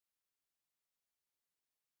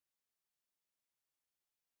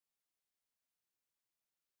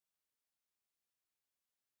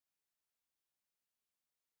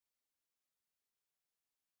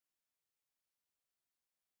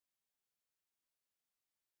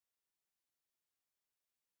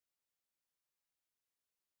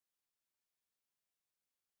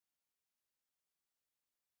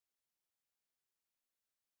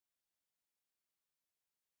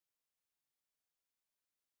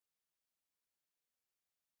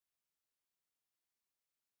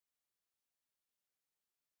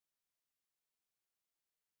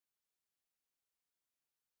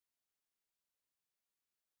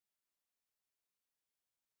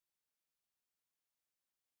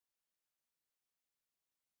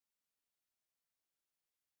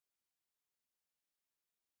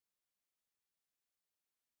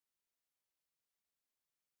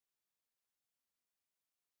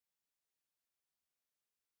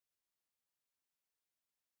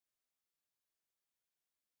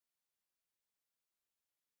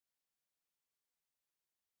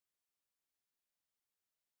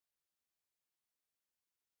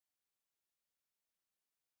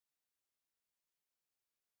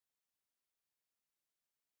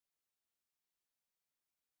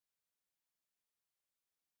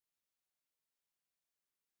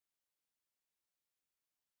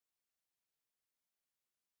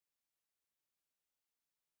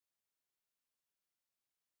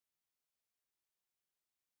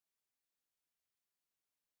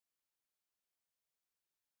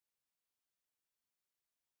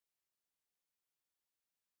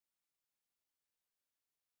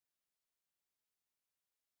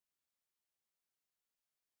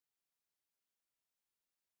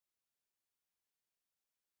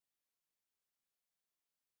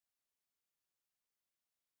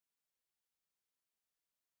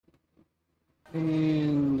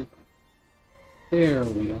And there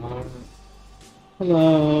we are.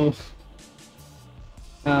 Hello.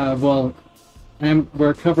 Well,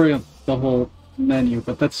 we're covering up the whole menu,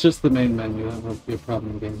 but that's just the main menu. That won't be a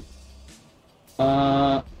problem again.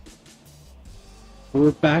 Uh,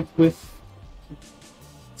 we're back with...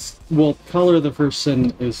 Well, Color of the First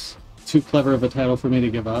Sin is too clever of a title for me to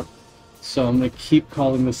give up. So I'm going to keep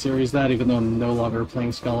calling the series that, even though I'm no longer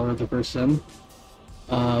playing Scholar of the First Sin.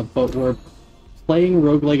 But we're playing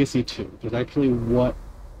Rogue Legacy 2. It's actually what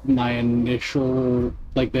my initial...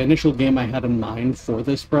 Like, the initial game I had in mind for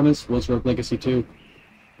this premise was Rogue Legacy 2.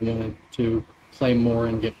 I'm going to play more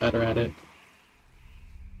and get better at it.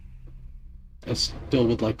 I still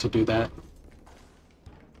would like to do that.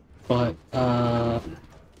 But,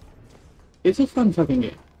 it's a fun fucking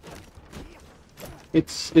game.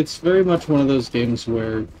 It's very much one of those games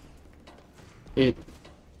where it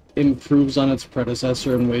improves on its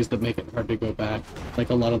predecessor in ways that make it hard to go back. Like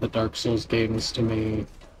a lot of the Dark Souls games to me.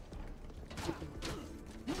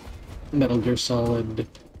 Metal Gear Solid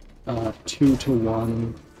 2 to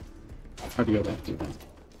 1. Hard to go back to that.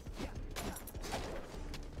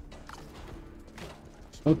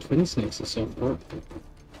 Oh, Twin Snakes is so important.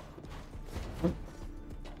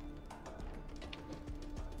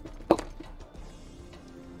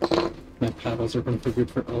 My paddles are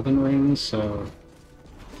configured for Elden Ring, so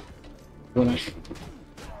when I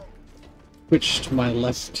switch to my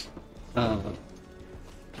left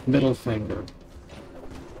middle finger,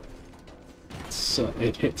 so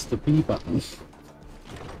it hits the B button.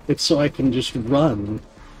 It's so I can just run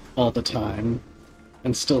all the time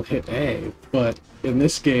and still hit A, but in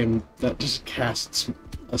this game, that just casts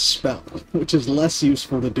a spell, which is less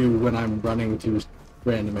useful to do when I'm running through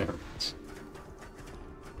random areas.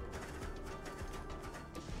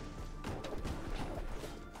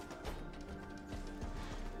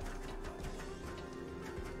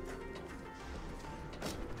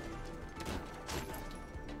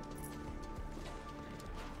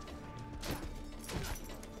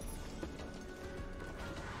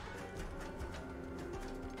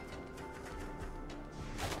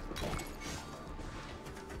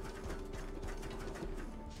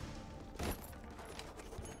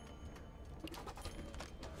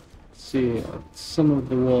 See, some of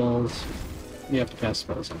the walls you have to cast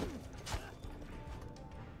spells on.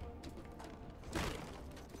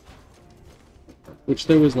 Which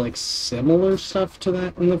there was like similar stuff to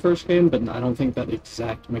that in the first game, but I don't think that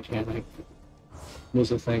exact mechanic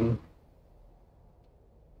was a thing.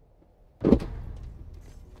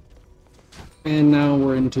 And now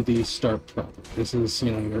we're into the start problem. This is,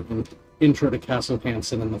 you know, your intro to Castle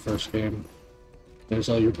Hansen in the first game. There's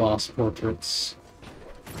all your boss portraits.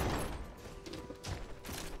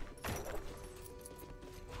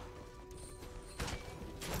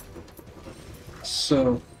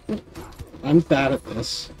 So, I'm bad at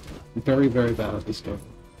this. Very, very bad at this game.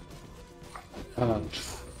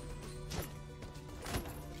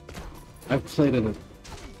 I've played a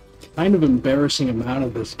kind of embarrassing amount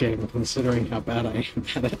of this game, considering how bad I am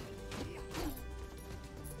at it.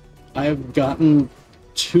 I have gotten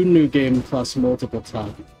to New Game Plus multiple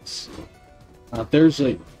times. There's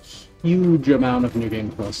a huge amount of New Game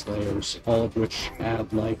Plus layers, all of which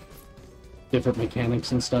add, like, different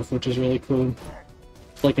mechanics and stuff, which is really cool.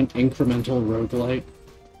 It's like an incremental roguelite,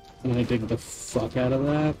 and I dig the fuck out of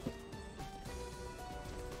that.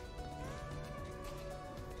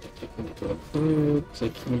 I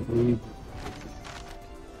can't read.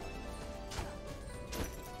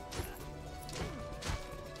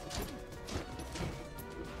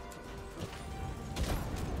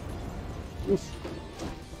 Oof.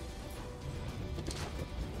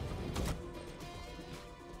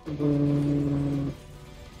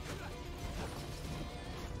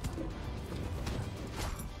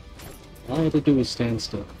 All I had to do was stand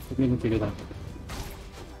still. Couldn't even figure that out.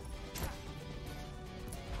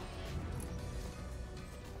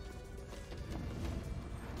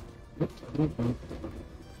 Okay.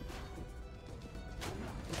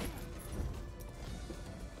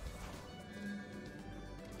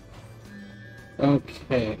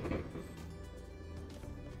 Okay.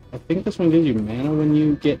 I think this one gives you mana when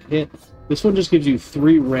you get hit. This one just gives you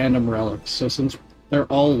 3 random relics, so since they're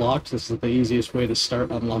all locked, this is the easiest way to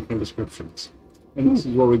start unlocking descriptions. And this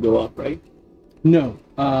is where we go up, right? No,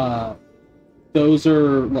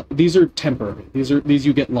 these are temporary. These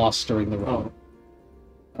you get lost during the run.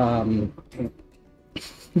 Oh.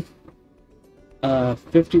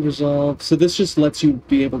 50 resolve. So this just lets you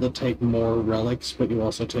be able to take more relics, but you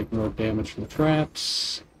also take more damage from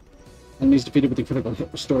traps. Enemies defeated with a critical hit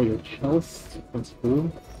restore your health. That's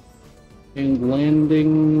cool. And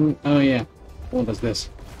landing... Oh, yeah. What does this?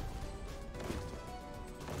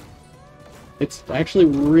 It's actually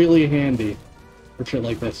really handy for shit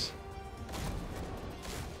like this.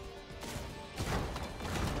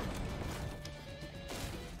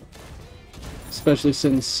 Especially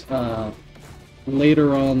since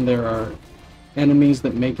later on there are enemies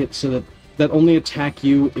that make it so that only attack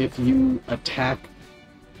you if you attack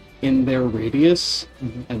in their radius,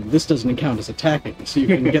 and this doesn't count as attacking, so you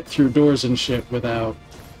can get through doors and shit without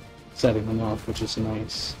setting them off, which is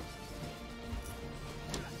nice.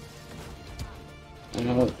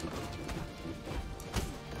 Love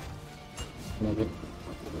it.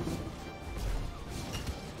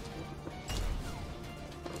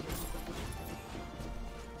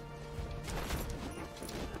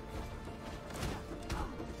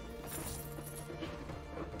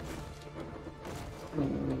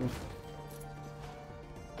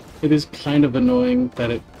 It is kind of annoying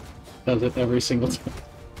that it does it every single time.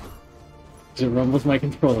 Because it rumbles my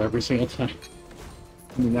controller every single time.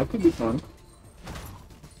 I mean, that could be fun.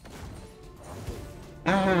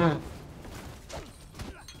 Ah!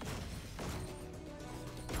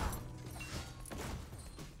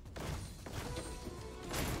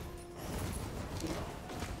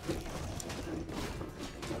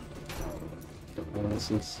 Oh,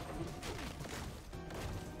 this is...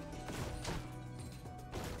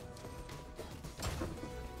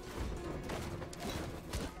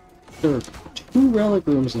 There are 2 relic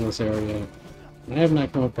rooms in this area, and I have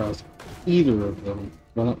not come across either of them.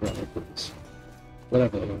 Well, not relic rooms.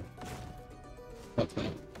 Whatever they are. Fuck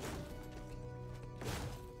that.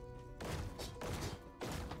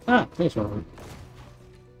 Ah, there's one.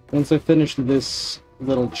 Once I finish this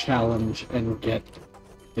little challenge and get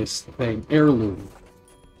this thing, heirloom,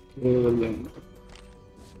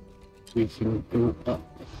 we can go up.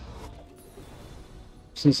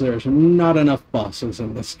 Since there's not enough bosses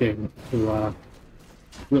in this game to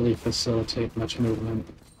really facilitate much movement.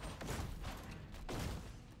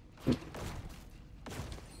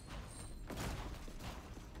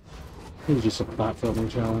 It's just a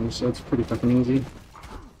platforming challenge, so it's pretty fucking easy.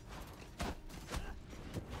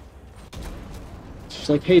 It's just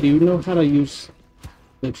like, hey, do you know how to use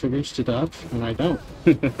the triggers to dodge? And I don't.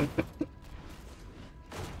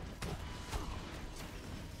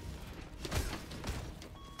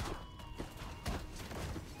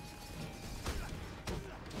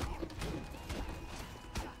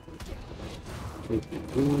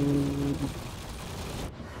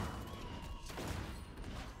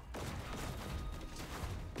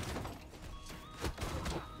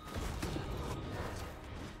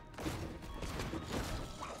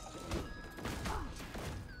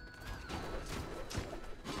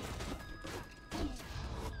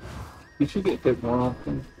 You should get hit more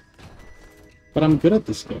often. But I'm good at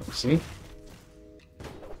this game, see?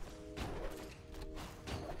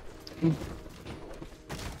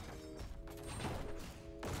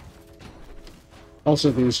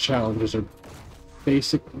 Also, these challenges are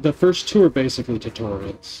basic. The first 2 are basically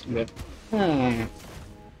tutorials. Yeah.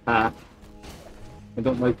 I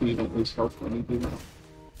don't like that you don't lose health when you do that.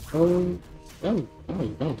 Oh, you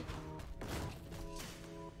don't.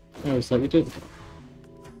 I always thought you did.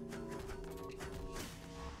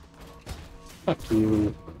 Fuck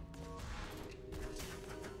you.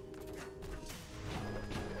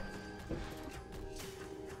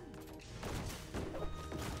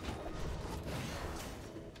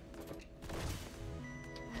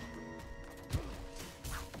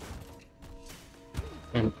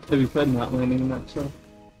 And Have you tried not landing in that stuff?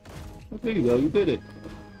 Oh, there you go, you did it.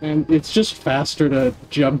 And it's just faster to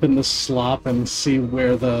jump in the slop and see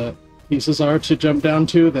where the pieces are to jump down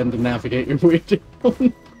to than to navigate your way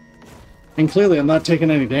down. And clearly I'm not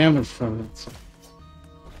taking any damage from it. So.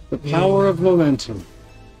 The power of momentum.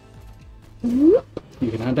 You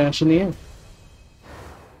can now dash in the air.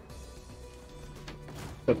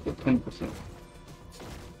 Up to 10%.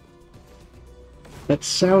 That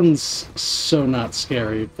sounds so not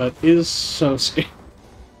scary, but is so scary.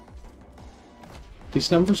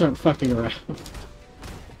 These numbers aren't fucking around.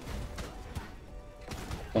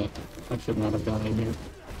 Oh, I should not have gone in here.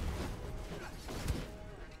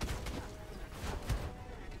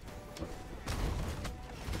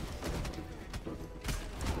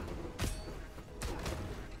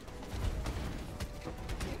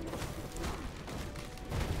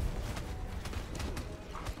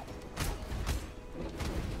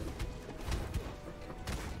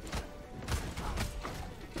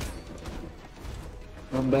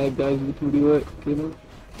 I'm bad guys, you can do it, you know?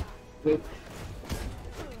 Get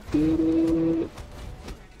it.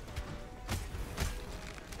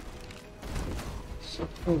 So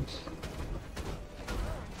close.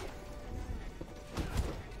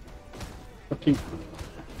 Fucking.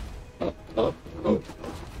 Oh, oh, oh.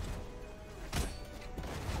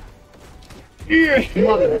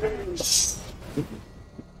 Yes!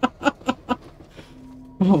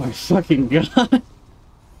 Oh my fucking god.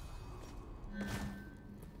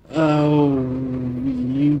 Oh,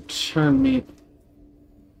 you turn me.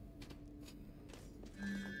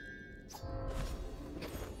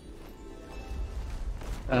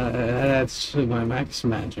 That's my max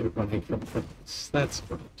magic when I come for this. That's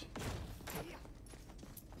good.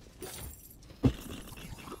 Oh,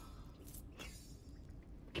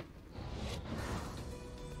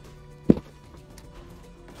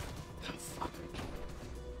 fuck.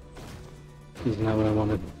 This is not what I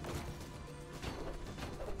wanted.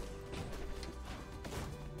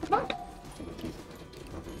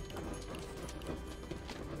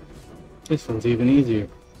 This one's even easier.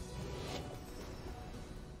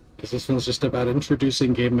 Because this one's just about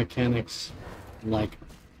introducing game mechanics, like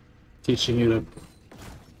teaching you to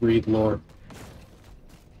read lore.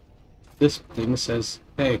 This thing says,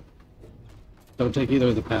 hey, don't take either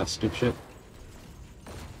of the paths, dipshit.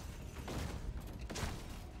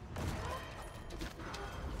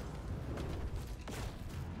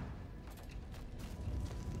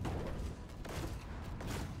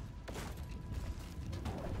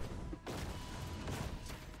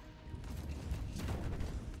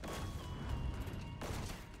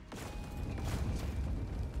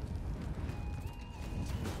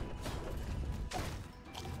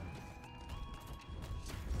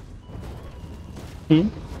 Hmm?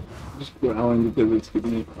 Just growling because it's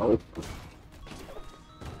giving me health.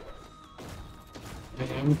 I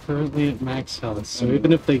am currently at max health, so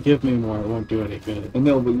even if they give me more, it won't do any good. I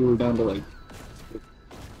know, but you were down to like.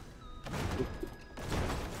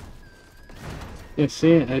 Yeah,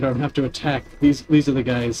 see, I don't have to attack. These are the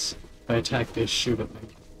guys. If I attack, they shoot at me.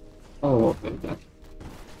 Oh, okay. That.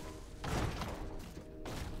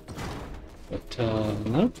 But,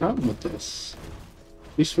 not a problem with this.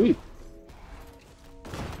 Be sweet.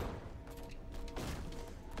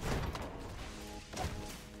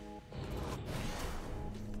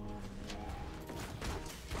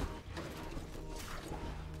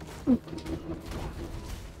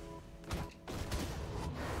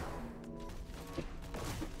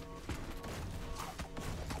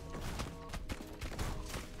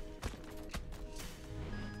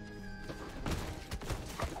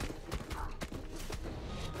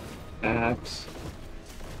 Axe.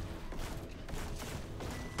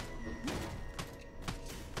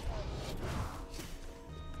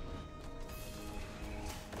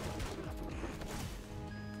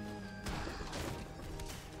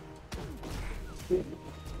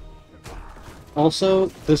 Also,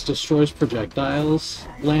 this destroys projectiles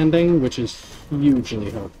landing, which is hugely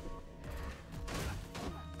helpful.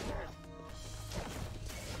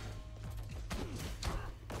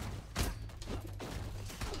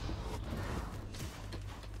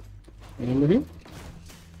 Over here.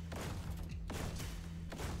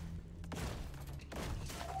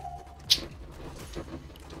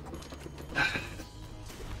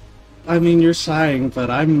 I mean, you're sighing, but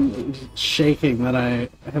I'm shaking that I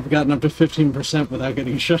have gotten up to 15% without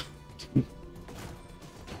getting shot.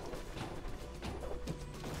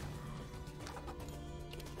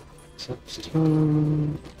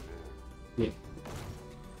 Yeah.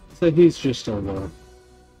 So he's just a lore.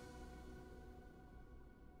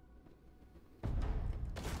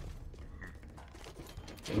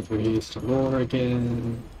 And we're used to lore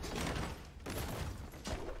again.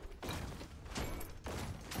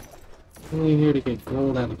 Only here to get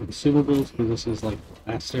gold out of consumables, because this is like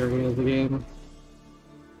the last area of the game.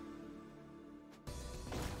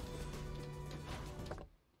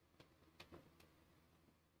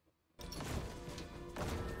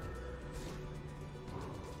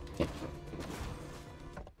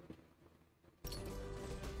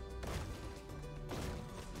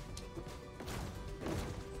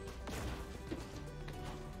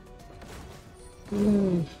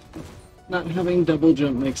 Not having double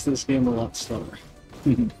jump makes this game a lot slower.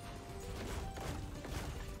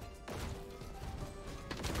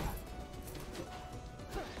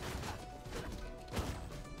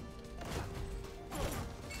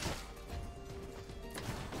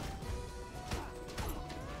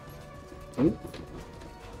 Oh.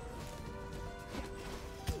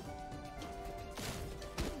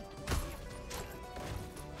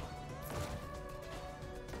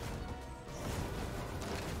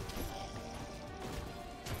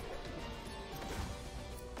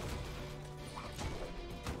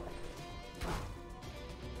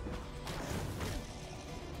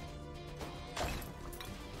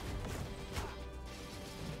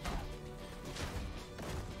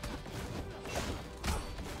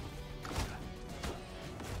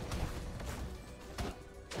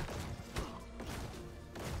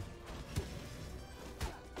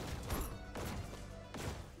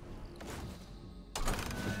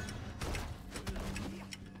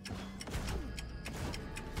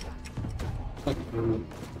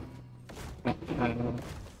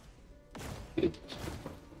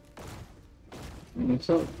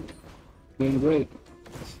 Yourself. Doing great.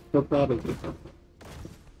 So proud of you.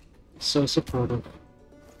 So supportive.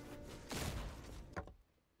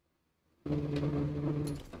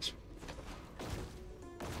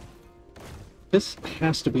 This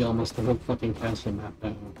has to be almost the whole fucking castle map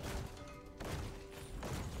now.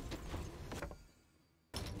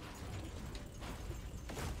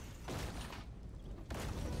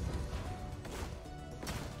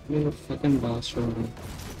 In the fucking boss room.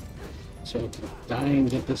 So I could die and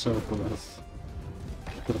get this over with.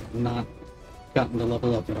 I could have not gotten to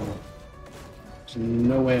level up at all. There's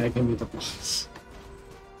no way I can beat the boss.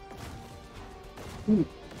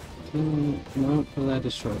 No, will I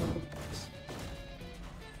destroy all?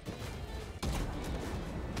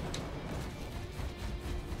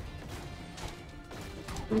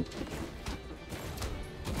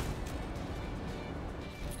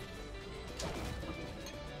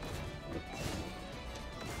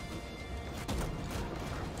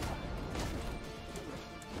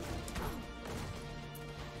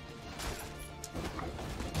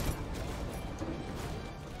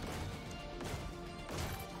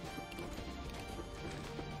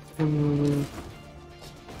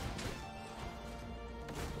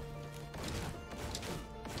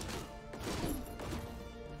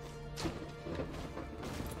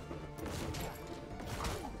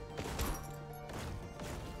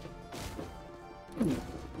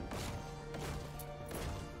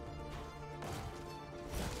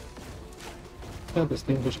 God, this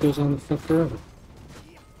thing just goes on for forever.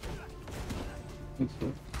 Thanks, sir.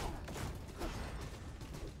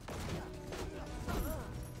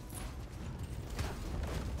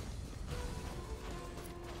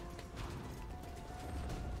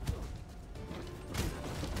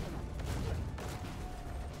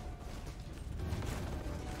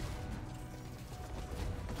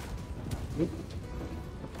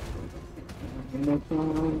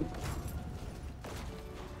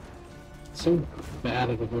 So bad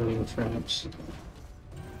at avoiding traps.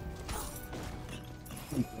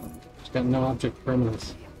 It's got no object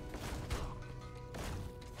permanence.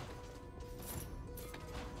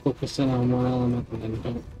 Focus in on one element and then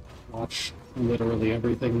don't watch literally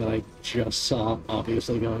everything that I just saw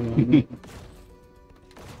obviously going on.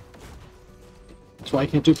 That's why I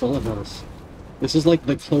can't do bullet hells. This is like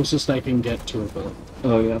the closest I can get to a bullet.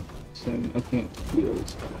 Oh yeah, same. I can't do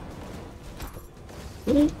those.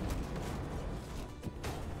 Really?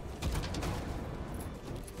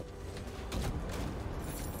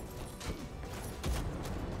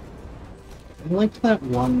 I liked that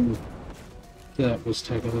one that was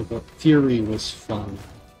technically, but Fury was fun.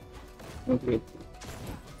 Okay.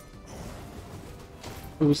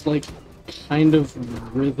 It was like kind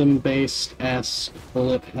of rhythm-based-esque,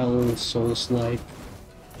 bullet hell, Souls-like.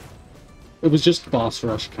 It was just boss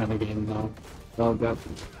rush kind of game though. Oh, that.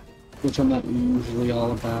 Which I'm not usually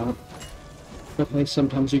all about. But hey,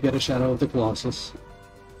 sometimes you get a Shadow of the Colossus.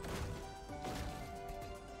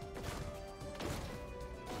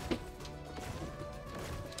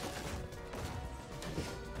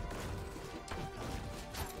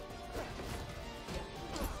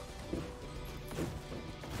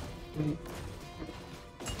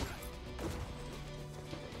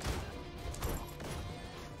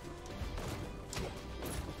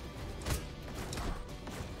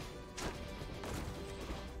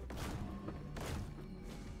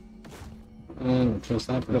 I don't trust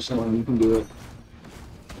that That's person. fine. You can do it.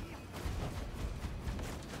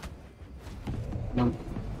 No.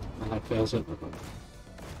 My life fails it.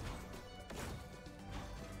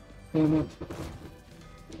 Damn it.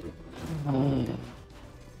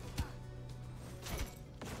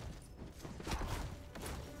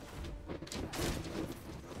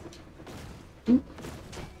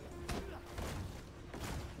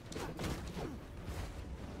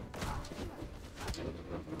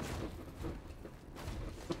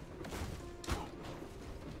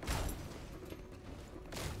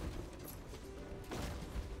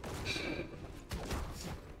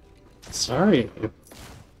 Sorry.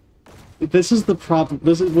 This is the problem.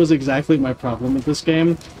 Was exactly my problem with this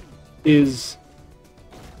game. Is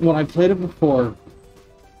when I played it before,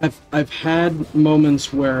 I've had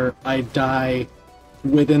moments where I die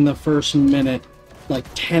within the first minute, like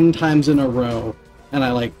 10 times in a row, and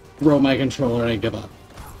I like throw my controller and I give up.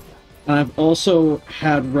 And I've also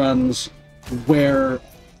had runs where,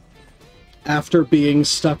 after being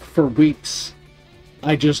stuck for weeks,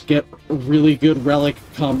 I just get a really good relic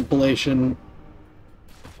compilation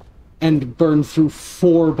and burn through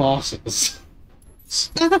 4 bosses.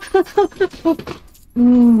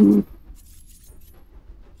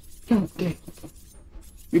 God damn.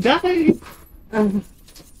 You died!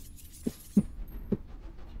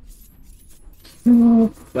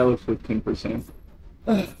 No. That was 15%.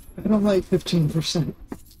 I don't like 15%.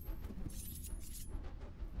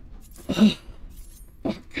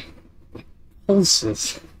 Fuck.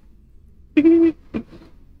 Pulses.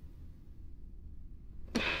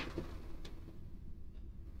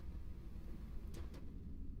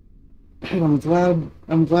 I'm glad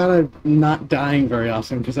I'm not dying very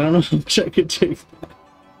often, because I don't know how much I could take that.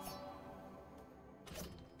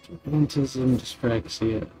 Gigantism,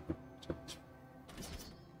 dyspraxia.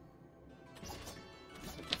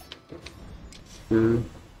 Sure.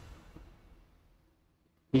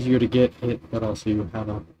 Easier to get hit, but also you have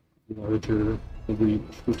a larger reach,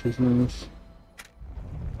 which is nice.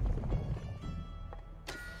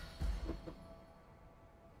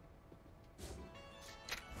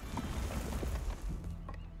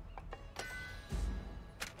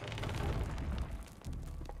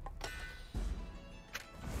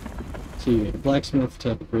 So you get a blacksmith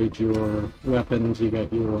to upgrade your weapons, you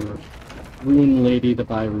got your rune lady to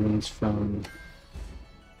buy runes from.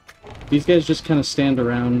 These guys just kind of stand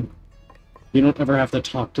around. You don't ever have to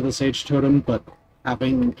talk to the Sage Totem, but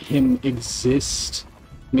having him exist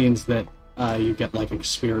means that you get like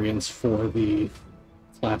experience for the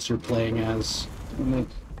class you're playing as.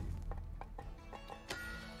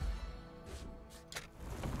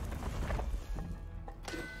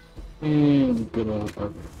 And good old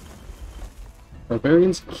Barbarian.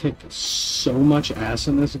 Barbarians kick so much ass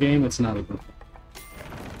in this game, it's not even fair.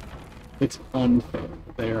 It's unfair.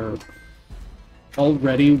 They're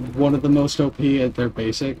already one of the most OP at their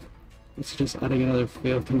basic. It's just adding another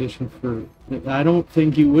fail condition for... I don't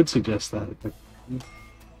think you would suggest that.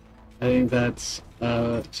 I think that's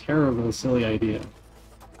a terrible, silly idea.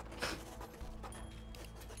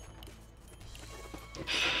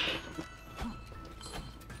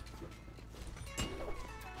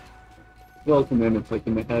 Welcome in, it's like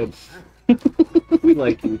in the head. We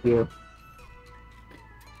like you here.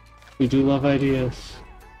 We do love ideas.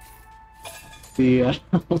 The,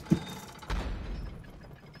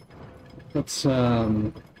 let's,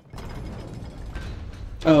 oh,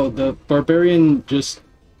 the Barbarian just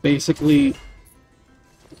basically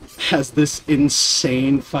has this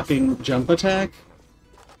insane fucking jump attack.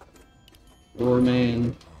 Or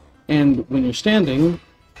man. And when you're standing,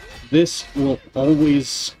 this will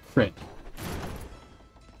always crit.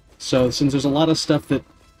 So since there's a lot of stuff that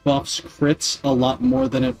buffs crits a lot more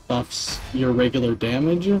than it buffs your regular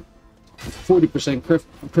damage, 40%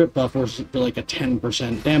 crit buff or like a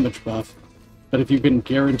 10% damage buff. But if you can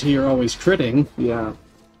guarantee you're always critting, yeah,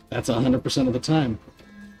 that's 100% of the time.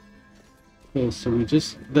 Okay, so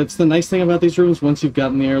that's the nice thing about these rooms. Once you've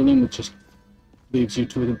gotten the heirloom, it just leaves you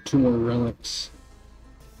to 2 more relics.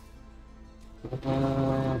 I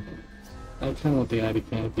kind of want the Ivy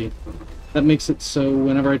Canopy. That makes it so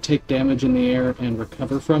whenever I take damage in the air and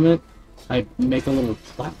recover from it, I make a little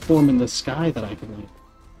platform in the sky that I can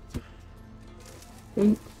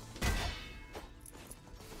like.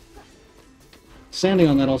 Standing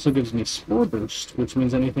on that also gives me Spore Burst, which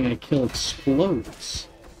means anything I kill explodes.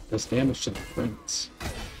 Does damage to the friends.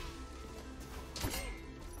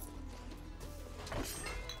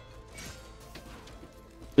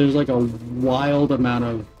 There's like a wild amount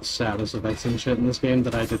of status effects and shit in this game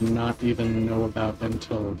that I did not even know about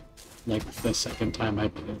until like the second time I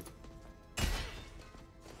played it.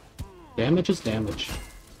 Damage is damage.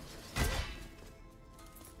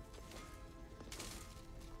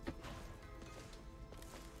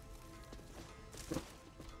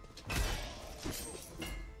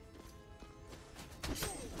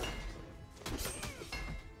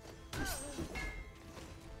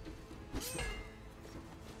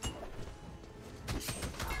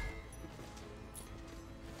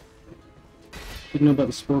 Didn't know about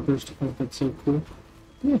the Spore Burst. Oh, that's so cool.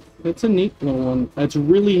 Yeah, it's a neat little one.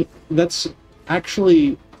 That's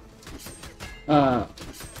actually, I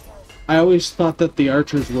always thought that the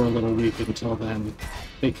archers were a little weak until then,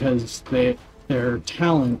 because their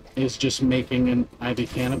talent is just making an Ivy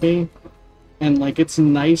Canopy, and like it's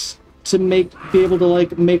nice to be able to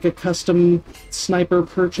like make a custom sniper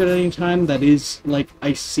perch at any time. That is like,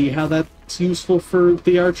 I see how that's useful for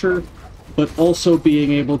the archer. But also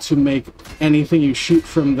being able to make anything you shoot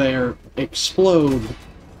from there explode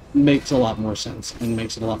makes a lot more sense and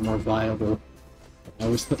makes it a lot more viable. I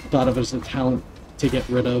always thought of it as a talent to get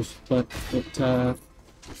rid of, but with the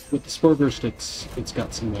Spore Burst, it's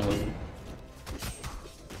got some value.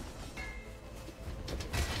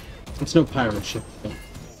 It's no pirate ship, but...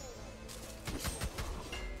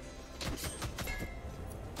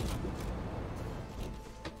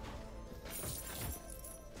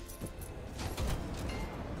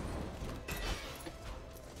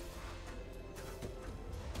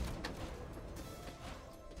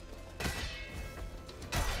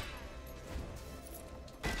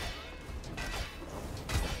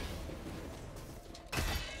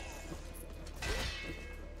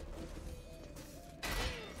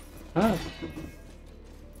 Ah.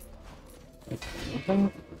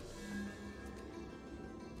 Nothing.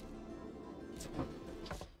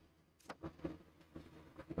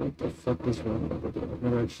 What the fuck is wrong with it? I've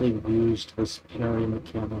never actually used this parry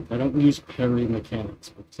mechanic. I don't use parry mechanics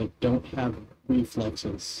because I don't have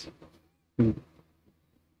reflexes.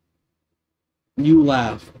 You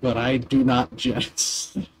laugh, but I do not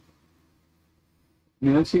jest. I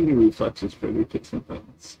mean, I've seen your reflexes pretty different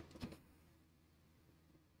things.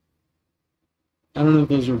 I don't know if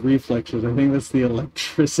those are reflexes. I think that's the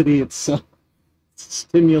electricity itself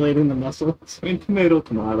stimulating the muscles. I mean, tomato,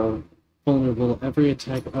 tomato. Vulnerable. Every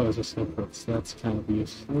attack. Oh, it's a separate. That's kind of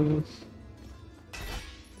useless.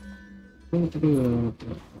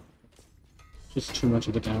 Just too much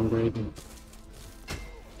of a downgrade.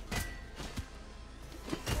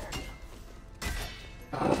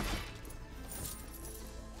 Oh,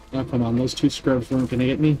 come on. Those two scrubs weren't gonna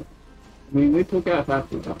get me. I mean, they took out half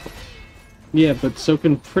the time. Yeah, but so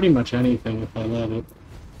can pretty much anything if I let it.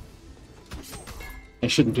 I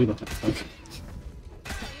shouldn't do that. Okay.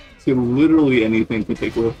 So literally anything can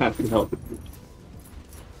take away half your health.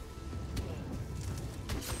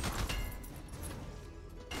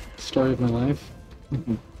 Story of my life.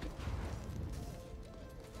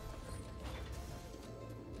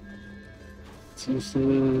 Let's use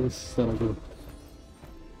this. That'll do.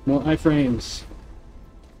 More iframes.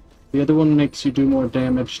 The other one makes you do more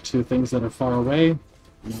damage to things that are far away.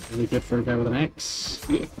 Not really good for a guy with an axe.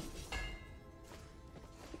 Yeah.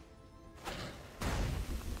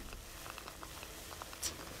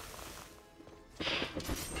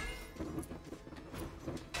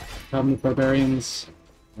 Problem with barbarians.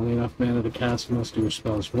 Only enough mana to cast most of your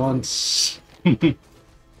spells once.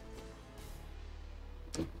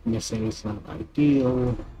 Missing is not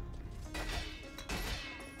ideal.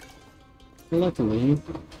 Luckily,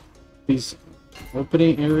 these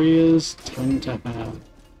opening areas tend to have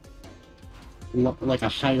like a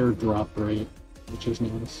higher drop rate, which is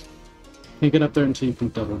nice. You can get up there until you can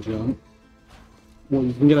double jump. Well,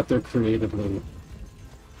 you can get up there creatively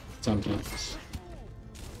sometimes.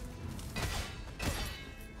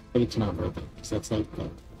 But it's not worth it, because that's like the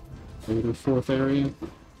third or fourth area.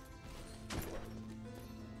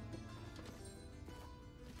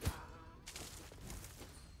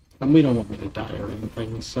 And we don't want me to die or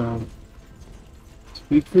anything, so...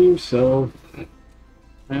 Speak for yourself.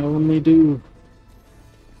 I only do.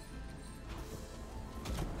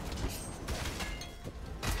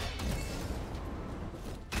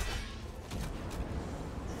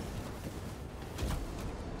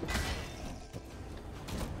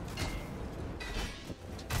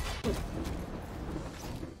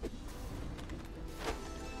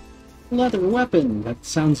 Leather weapon! That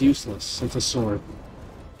sounds useless. It's a sword.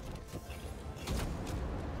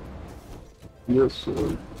 Your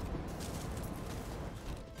sword.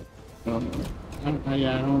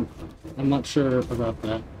 I'm not sure about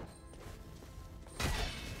that.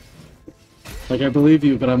 Like, I believe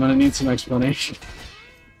you, but I'm gonna need some explanation.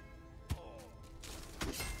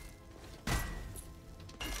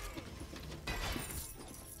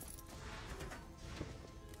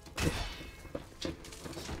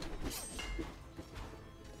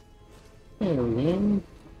 There we go.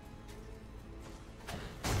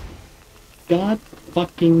 God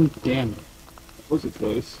fucking damn it. What's it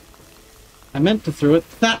place? I meant to throw it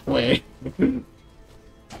that way.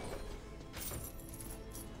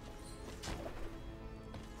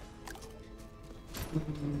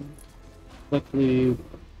 Luckily,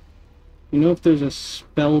 you know if there's a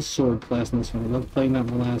spell sword class in this one. I love playing that in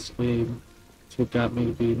the last game. That's what got me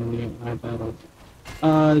to be in the eye battle.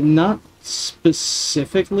 Not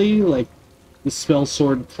specifically, like, the spell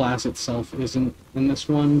sword class itself isn't in this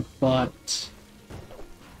one, but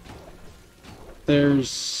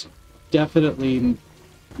there's definitely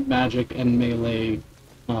magic and melee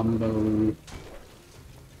combo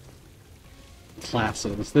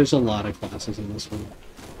classes. There's a lot of classes in this one.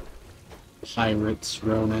 Pirates,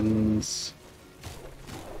 Ronins,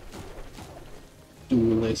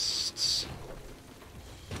 duelists.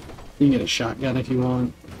 You can get a shotgun if you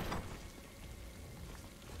want.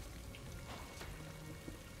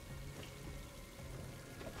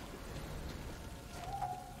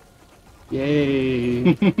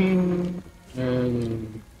 Yay!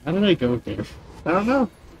 How did I go there? I don't know.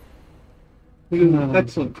 You did an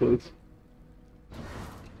excellent choice.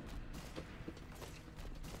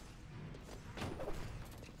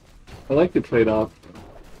 I like the trade-off.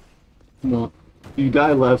 No, You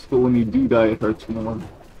die less, but when you do die, it hurts more.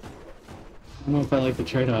 I don't know if I like the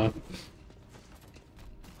trade-off.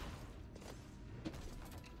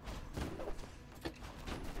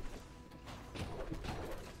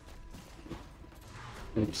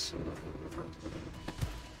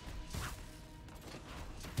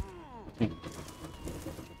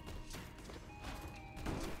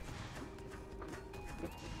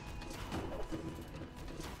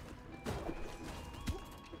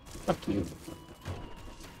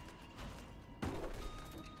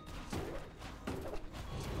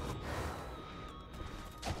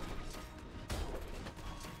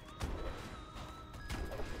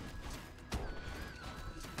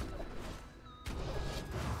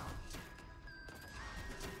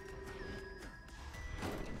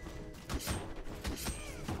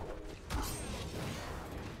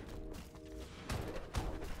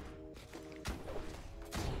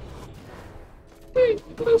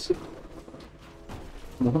 Listen.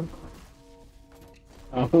 More?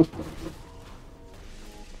 Oh.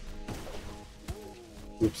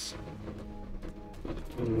 Oops.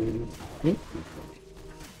 Yep.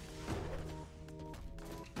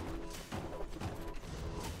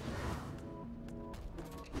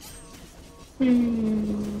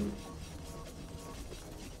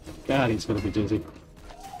 God, he's gonna be dizzy.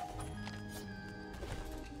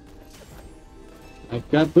 I've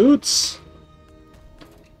got boots!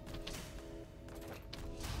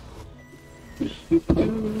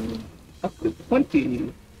 Up to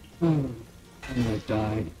 20. Oh, I'm gonna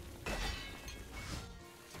die.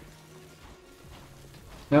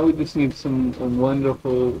 Now we just need some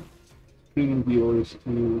wonderful stream viewers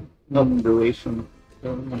to up duration.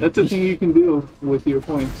 That's a thing you can do with your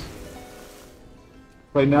points.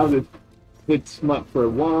 Right now, hit smut for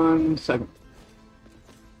 1 second.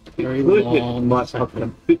 It Very could hit long smut up to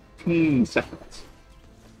second. 15 seconds,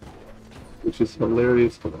 which is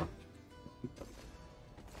hilarious to watch.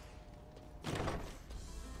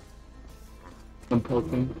 I'm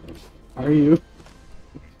helping. Are you?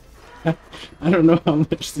 I don't know how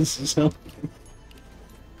much this is helping.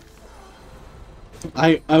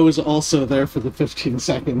 I was also there for the 15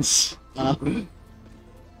 seconds. It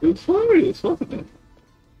was hilarious, wasn't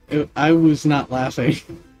it? I was not laughing.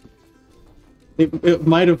 It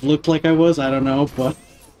might have looked like I was, I don't know, but...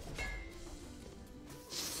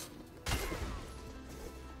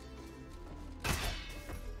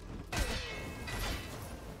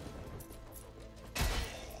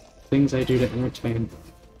 Things I do to entertain.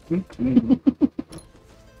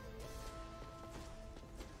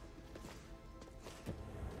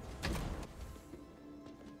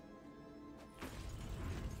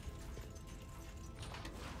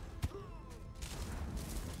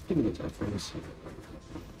 Give me the reference.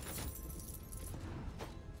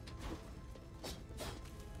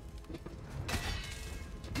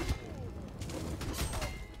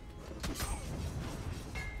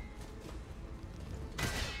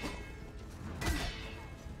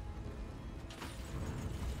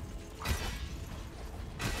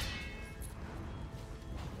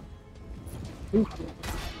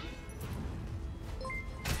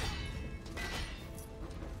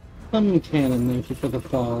 Thumb cannon, thank you for the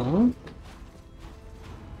follow.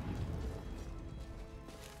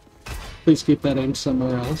 Please keep that aim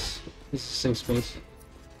somewhere else. This is a safe space.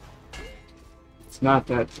 It's not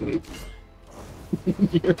that safe.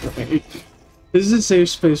 You're right. This is a safe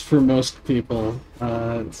space for most people.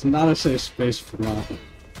 It's not a safe space for me.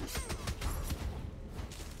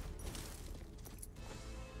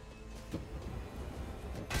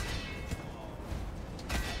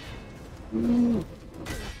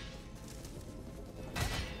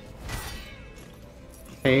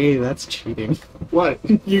 Hey, that's cheating. What?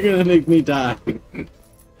 You're gonna make me die.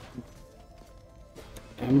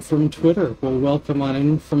 I'm from Twitter. Well, welcome on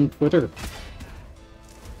in from Twitter.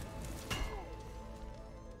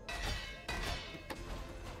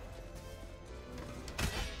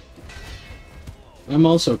 I'm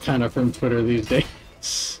also kind of from Twitter these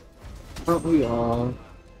days. Aren't we all?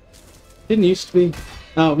 Didn't used to be.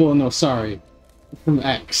 Oh, well, no, sorry. From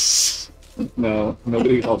X. No,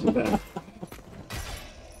 nobody calls it that.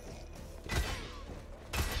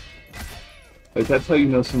 Like, that's how you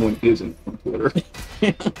know someone isn't from Twitter.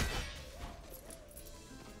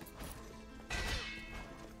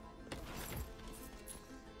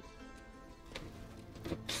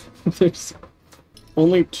 There's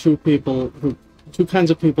only two kinds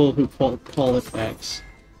of people who call it X.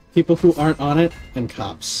 People who aren't on it, and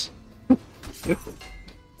cops.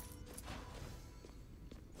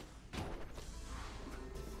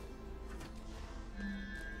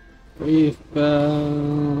 Brief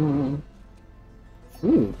bell.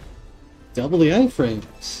 Ooh. Double the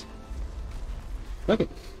iframes. Fuck it.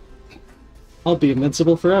 I'll be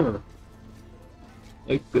invincible forever.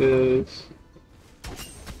 Like this.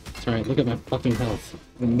 It's alright, look at my fucking health.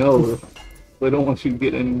 No, I don't want you to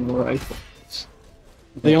get any more iPhones.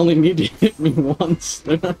 They only need to hit me once.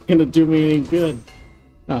 They're not gonna do me any good.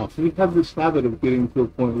 Oh, We have this habit of getting to a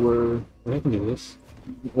point where I can do this.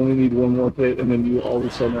 you only need one more hit, and then you all of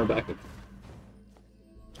a sudden are back at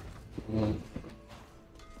Yeah.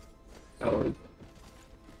 power.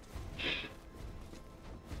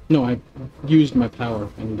 No, I used my power.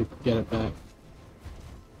 I need to get it back.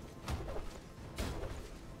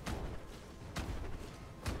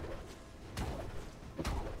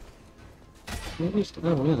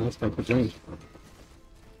 Oh yeah, that's got good range.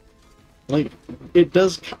 Like, it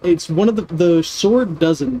does. It's one of the sword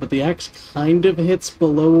doesn't, but the axe kind of hits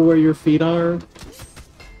below where your feet are,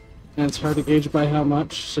 and it's hard to gauge by how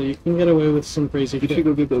much, so you can get away with some crazy You shit. should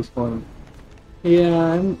go get those coins.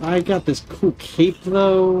 Yeah, I got this cool cape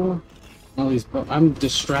though. All these, I'm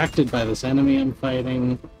distracted by this enemy I'm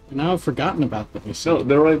fighting. And now I've forgotten about them. You see? No,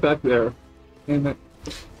 they're right back there. Damn it.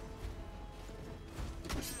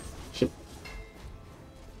 Shit.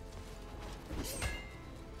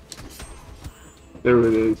 There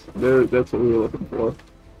it is. There. That's what we were looking for.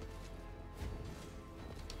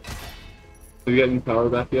 Have you got any power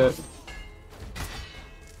back yet?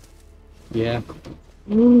 Yeah.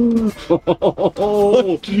 Oh,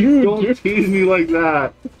 you, don't dude. tease me like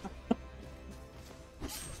that.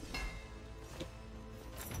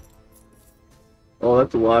 Oh,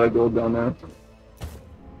 that's a lot of gold down there.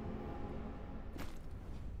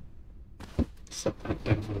 Set that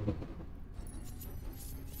down.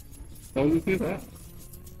 How would you do that?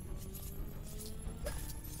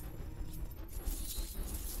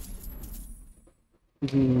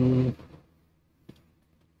 Hmm.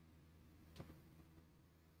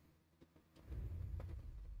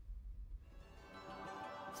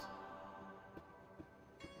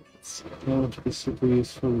 That would be super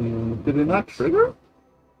useful. Did it not trigger?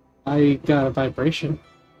 I got a vibration,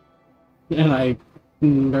 and I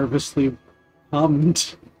nervously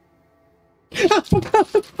hummed.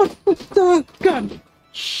 Oh, God!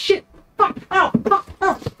 Shit! Fuck! Ow! Fuck!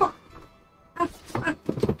 Ow! Fuck!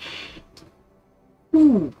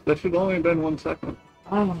 Ooh! That should only have been 1 second.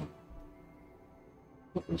 Oh.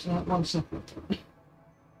 What was that 1 second?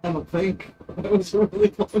 I don't think. That was really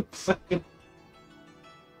 1 second.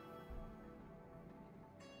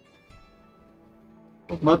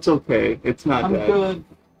 That's okay. It's not I'm dead.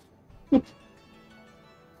 good.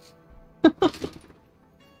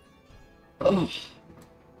 Oh.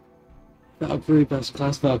 Valkyrie, best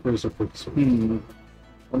class Valkyries are pretty sweet.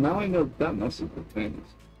 Well, now I know that messes with things.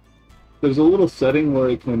 There's a little setting where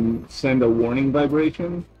it can send a warning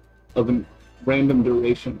vibration of a random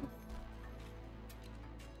duration.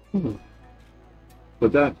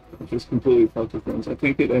 But that just completely fucked with things. I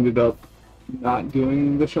think it ended up not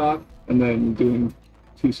doing the shock and then doing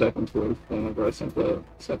 2 seconds worth whenever I sent the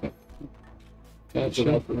second. Gotcha.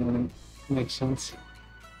 Without the warning. Makes sense.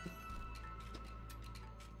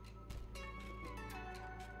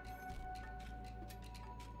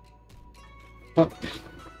 Oh,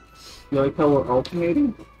 You like how we're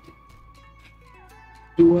alternating?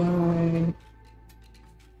 do I?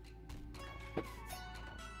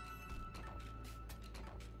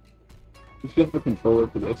 You should have a controller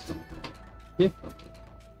for this. Yeah.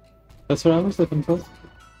 That's what I was looking for.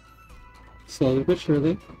 Slowly but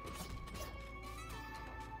surely.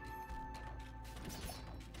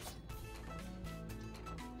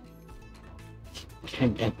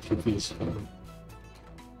 Can't get through these.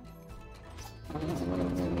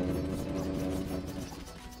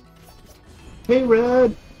 Hey,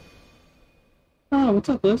 Red! Oh, what's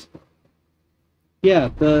up, Liz? Yeah,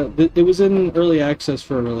 it was in early access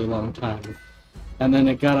for a really long time, and then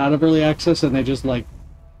it got out of early access, and they just like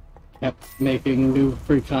kept making new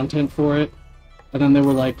free content for it, and then they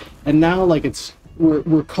were like, and now like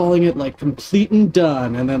we're calling it like complete and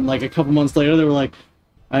done, and then like a couple months later they were like,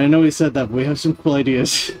 I know we said that, but we have some cool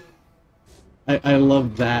ideas. I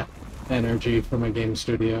love that energy from a game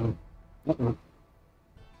studio. Uh-oh.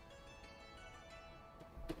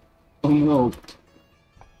 Oh no.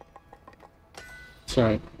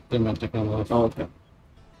 Sorry, didn't mean to come off. Oh, okay.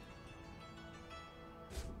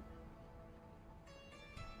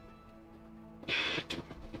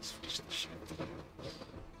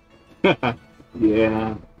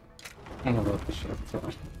 Yeah. I don't love the short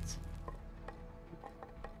films.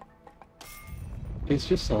 It's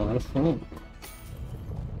just a lot of fun.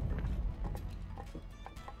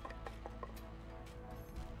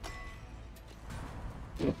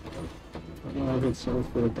 Oh, I get so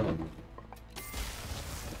good at that.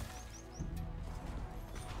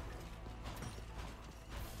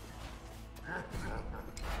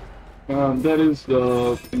 That is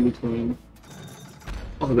the in between.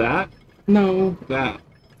 Oh, that? No. That.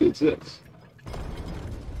 It's this.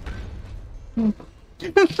 We're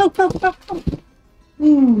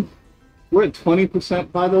at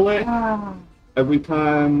 20%, by the way. Every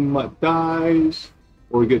time it dies,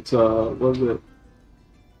 or gets, what is it?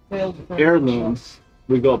 Heirlooms,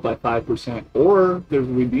 we go up by 5%. Or there's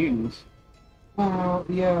redeems. Oh,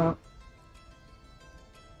 yeah.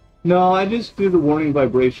 No, I just do the warning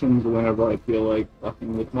vibrations whenever I feel like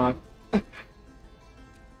fucking with my.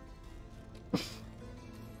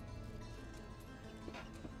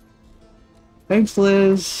 Thanks,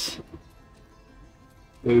 Liz.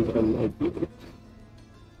 Dave, I love you.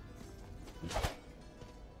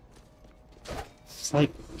 It's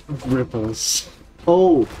like ripples.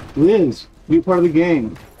 Oh, Liz, new part of the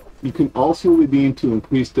game. You can also redeem to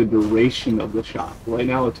increase the duration of the shot. Right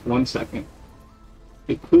now it's 1 second.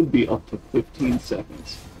 It could be up to 15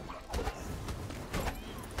 seconds.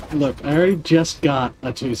 Look, I already just got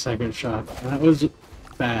a 2-second shot. That was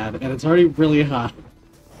bad, and it's already really hot.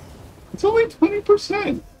 It's only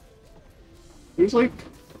 20%. There's like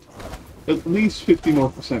at least 50 more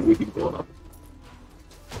percent we can go up.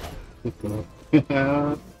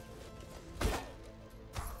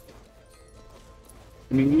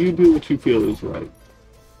 I mean, you do what you feel is right.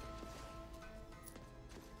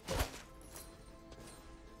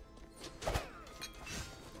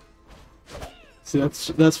 See,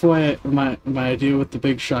 that's why my idea with the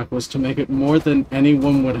big shock was to make it more than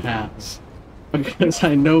anyone would have. Because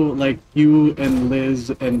I know, like, you and Liz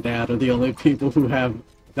and Dad are the only people who have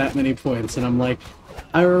that many points, and I'm like,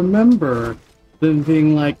 I remember them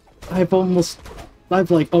being like, I've almost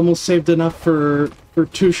saved enough for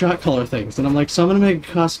 2 shot color things, and I'm like, so I'm gonna make it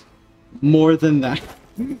cost more than that.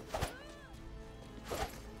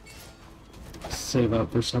 Save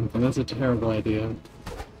up for something. That's a terrible idea.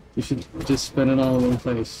 You should just spend it all in one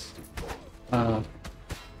place. Oh.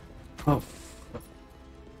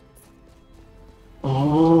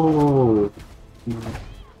 Oh.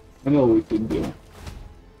 I know what we can do.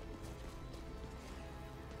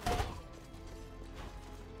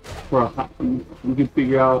 We could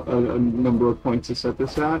figure out a number of points to set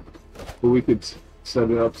this at, but we could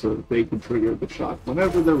set it up so that they can trigger the shot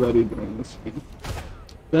whenever they're ready during the stream.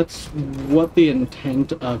 That's what the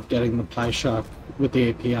intent of getting the Pi Shock with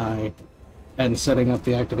the API and setting up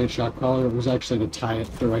the Activate Shock Caller was actually to tie it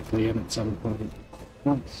directly in at some point.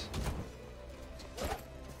 Nice.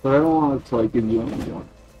 But I don't want it to like give you any more.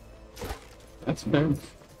 That's fair.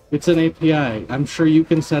 It's an API. I'm sure you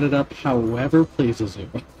can set it up however pleases you.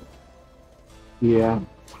 Yeah.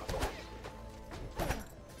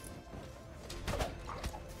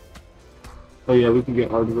 Oh yeah, we can get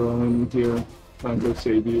Ardro in here. Trying to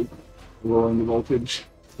save you. Lowering the voltage.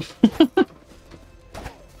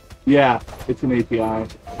 Yeah, it's an API. I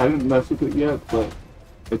haven't messed with it yet, but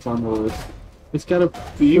it's on the list. It's got a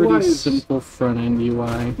pretty simple front-end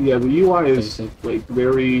UI. Yeah, the UI is basic. like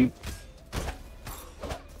very...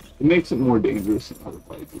 It makes it more dangerous than other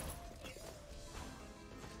places.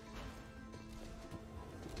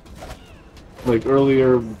 Like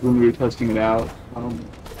earlier when we were testing it out,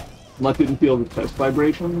 Mutt didn't feel the test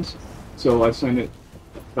vibrations, so I sent it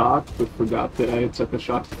a shock, but forgot that I had set the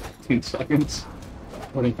shock to 15 seconds.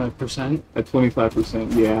 25%? At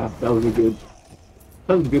 25%, yeah, that was a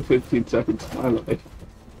good 15 seconds of my life.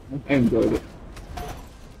 I enjoyed it.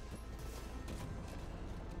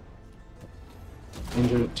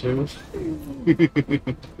 Enjoyed it too.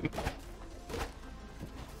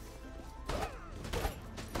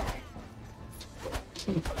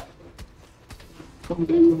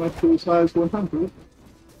 Someday we might go as high as 100.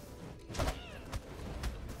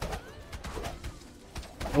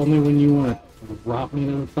 Only when you want to drop me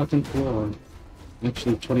to the fucking floor.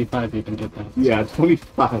 Actually, 25 you can get that. Yeah,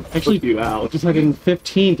 25. Actually, took you out. Just fucking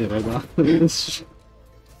 15 did it.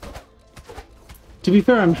 To be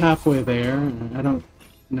fair, I'm halfway there. I don't...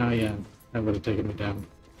 No, yeah. That would have taken me down.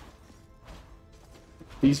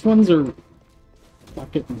 These ones are...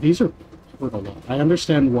 These are hurt a lot. I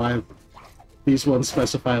understand why these ones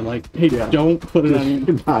specify, like, hey, Yeah. don't put it on...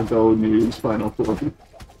 Just not go near your spinal cord.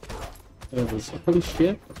 It was... Holy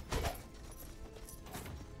shit.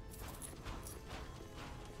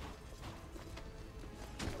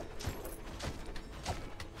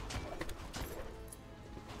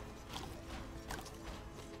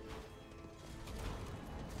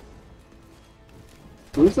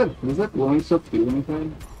 Does that glowing stuff do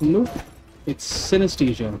anything? Nope. It's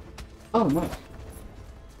synesthesia. Oh, nice.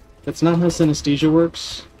 That's not how synesthesia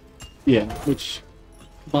works, Yeah. which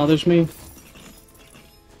bothers me.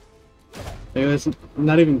 Like, that's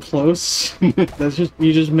not even close. That's just,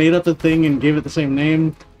 you just made up a thing and gave it the same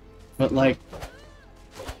name, but like,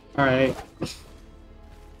 alright.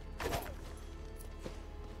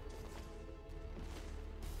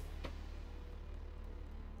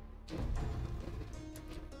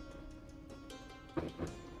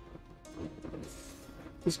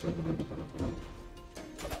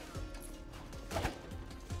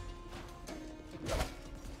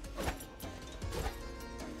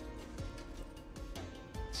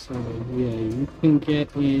 So yeah, you can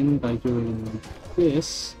get in by doing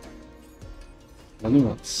this only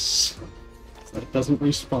once. So it doesn't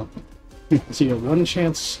respawn. So you have one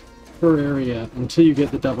chance per area until you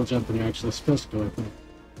get the double jump and you're actually supposed to do it.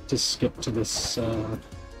 To skip to this,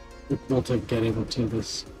 well, to get into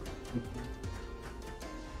this.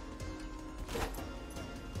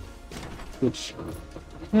 which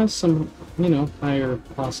has some, you know, higher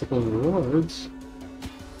possible rewards.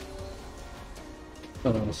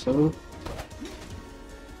 But also...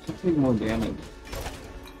 I take more damage.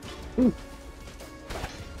 Ooh.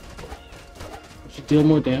 Should deal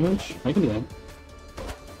more damage? I can do that.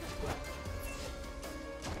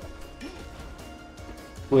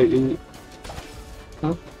 Wait, is it...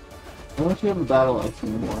 Huh? Why don't you have a battle axe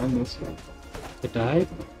anymore? I missed it. It died?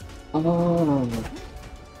 Oh.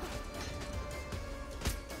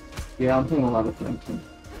 Yeah, I'm paying a lot of attention.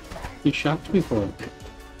 You shocked me for it.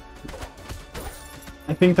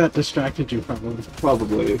 I think that distracted you probably.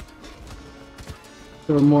 Probably.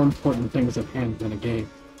 There were more important things at hand than a game.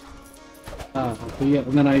 But yeah,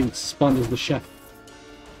 and then I spawned as the chef.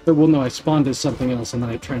 Or, well, no, I spawned as something else, and then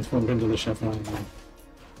I transformed into the chef line.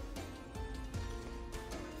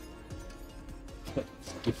 But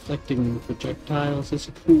deflecting projectiles is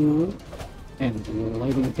cool, and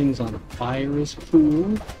lighting things on fire is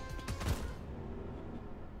cool.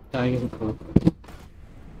 Dying isn't cool.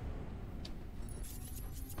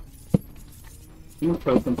 You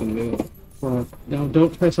try something new. Well, no,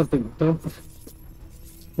 don't try something. Don't.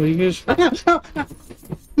 Well, you just.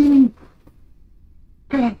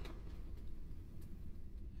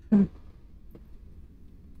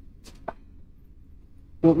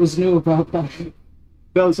 What was new about that?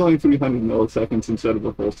 That was only 300 milliseconds instead of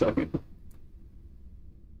a full second.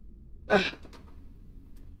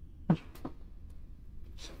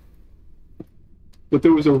 But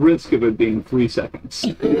there was a risk of it being 3 seconds.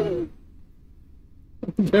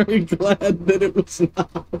 I'm very glad that it was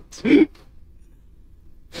not.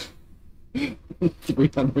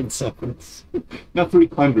 300 seconds. Not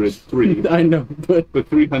 300, 3. I know, but But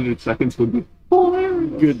 300 seconds would be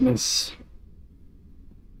hilarious. goodness.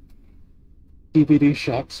 DVD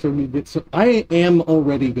shocks for me get so. I am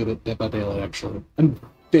already good at Dead by Daylight, actually. I'm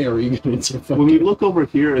very good at it. When we look over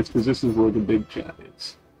here, it's because this is where the big chat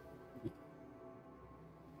is.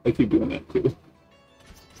 I keep doing that too.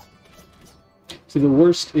 See, the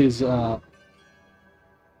worst is,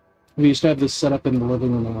 we used to have this set up in the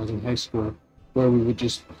living room when I was in high school, where we would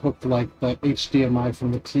just hook, like, the HDMI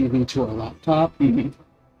from the TV to our laptop,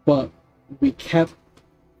 but we kept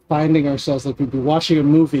finding ourselves, like, we'd be watching a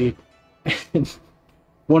movie, and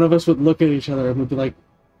one of us would look at each other and we'd be like,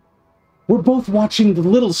 we're both watching the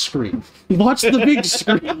little screen. Watch the big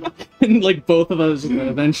screen. And, like, both of us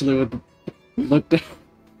eventually would look down.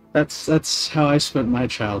 That's how I spent my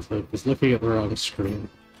childhood, was looking at the wrong screen.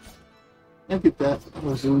 I get that.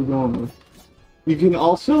 Where's we going with? You can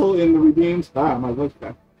also, in the redeems... Ah, my voice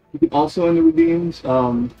back. You can also, in the redeems,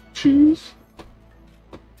 choose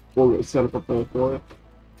or set up a poll for it.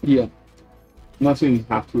 Yeah. I'm not saying you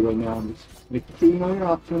have to right now. I'm just make sure you know your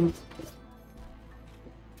options.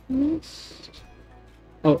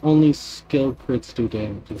 Oh, only skill crits do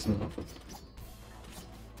damage, isn't it?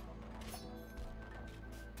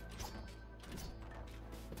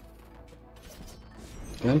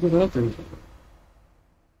 Gotta get up there.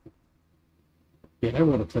 Yeah, I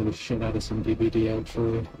want to play the shit out of some DVD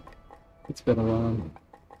actually. It's been a while.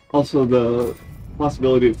 Also, the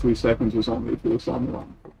possibility of 3 seconds was only if it was on the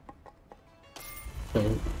run.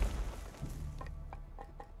 So,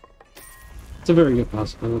 it's a very good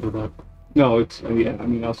possibility, though. No, it's... yeah, I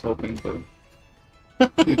mean, I was hoping,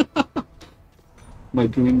 but... my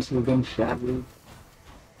dreams have been shattered.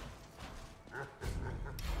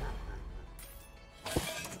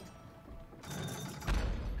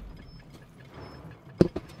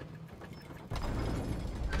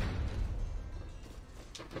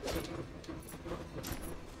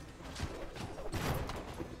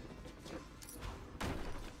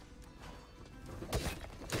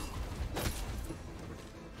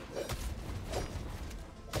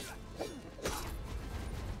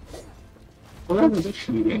 What is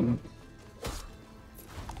shooting?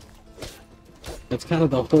 That's kind of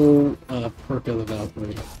the whole perk of the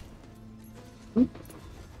Valkyrie. You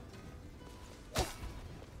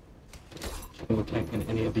can attack in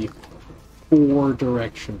any of the 4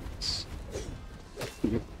 directions.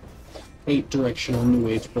 Your 8-directional New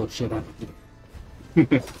Age bullshit out of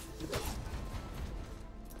you.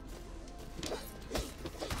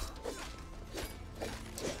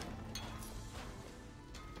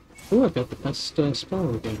 Oh, I've got the best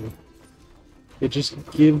spell game. It just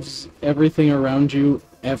gives everything around you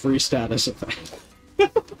every status effect.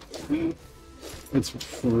 It's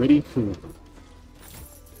pretty cool.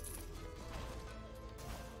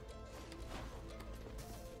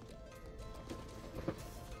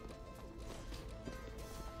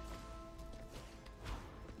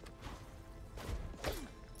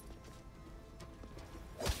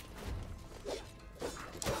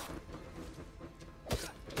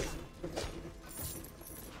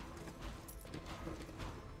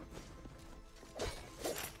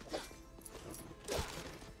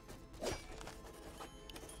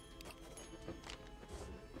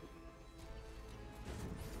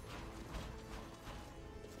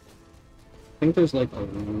 think there's like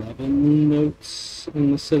 11 notes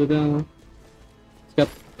in the Citadel. It's got,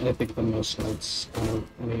 I think, the most notes out of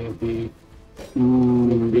any of the.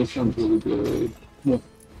 Ooh, this sounds really good.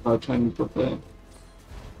 What? Chinese buffet.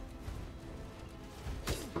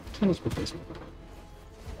 Chinese buffet.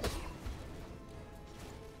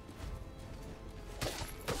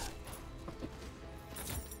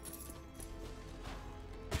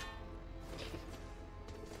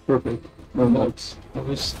 Perfect. No notes. I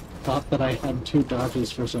just thought that I had 2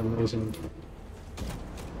 dodges for some reason.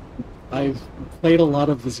 I've played a lot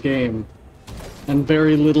of this game, and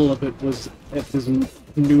very little of it was at this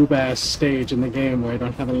noob-ass stage in the game where I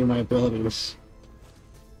don't have any of my abilities.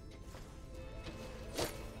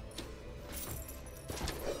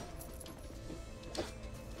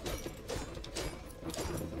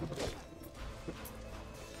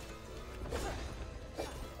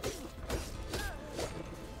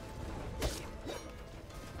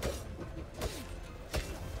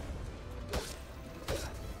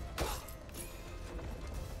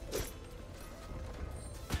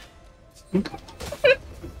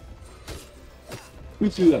 We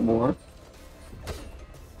do that more.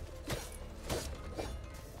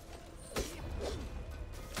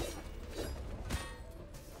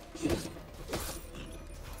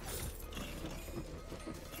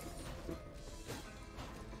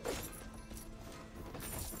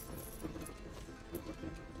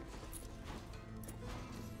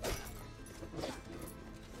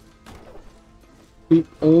 The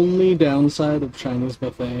only downside of Chinese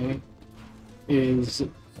buffet is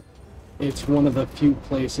it's one of the few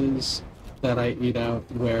places that I eat out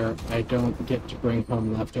where I don't get to bring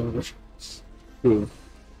home leftovers. True.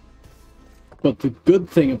 But the good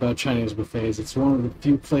thing about Chinese buffet is it's one of the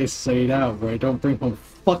few places I eat out where I don't bring home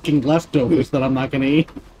fucking leftovers that I'm not gonna eat.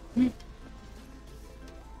 I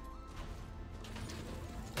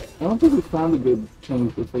don't think we found a good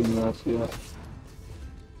Chinese buffet in the US yet.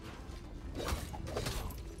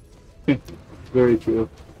 Very true.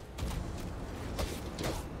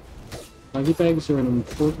 Buggy bags are an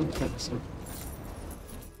important facet.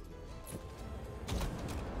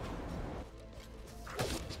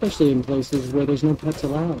 Especially in places where there's no pets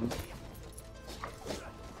allowed.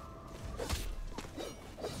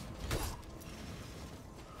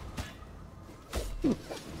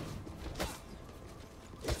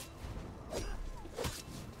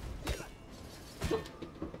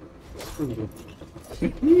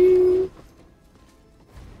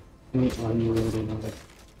 Any army loading on it.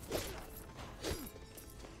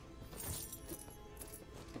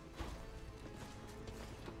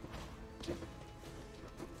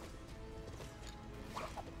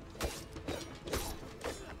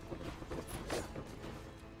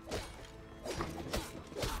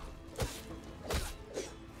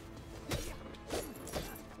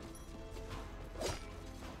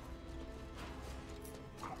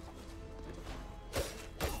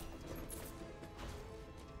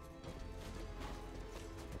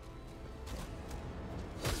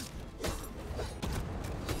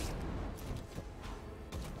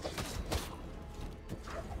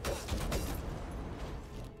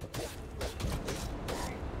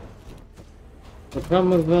 The problem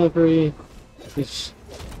with Valkyrie is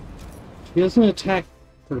she doesn't attack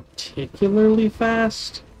particularly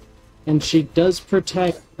fast, and she does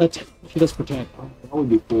protect. She does protect. That would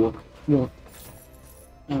be cool. Well,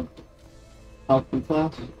 Alpha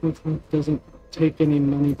class? which one doesn't take any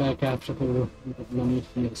money back after the money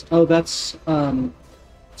she is. Oh, that's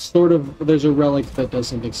sort of. There's a relic that does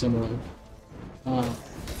something similar.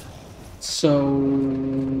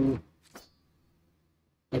 So.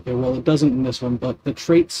 Okay, well, it doesn't in this one, but the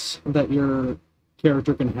traits that your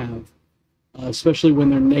character can have, especially when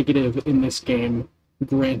they're negative in this game,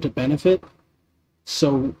 grant a benefit.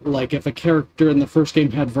 So, like, if a character in the first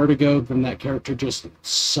game had vertigo, then that character just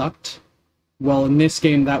sucked. Well, in this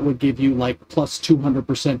game, that would give you, like, plus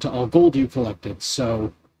 200% to all gold you collected.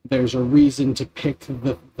 So, there's a reason to pick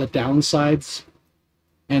the downsides.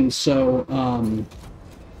 And so,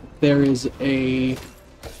 there is a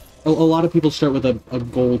lot of people start with a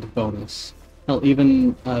gold bonus. Hell,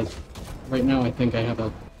 even right now I think I have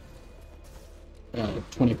a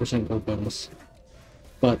 20% gold bonus.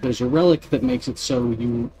 But there's a relic that makes it so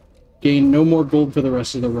you gain no more gold for the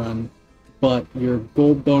rest of the run, but your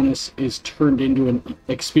gold bonus is turned into an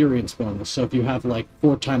experience bonus. So if you have like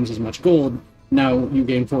 4 times as much gold, now you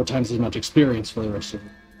gain 4 times as much experience for the rest of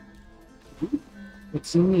it.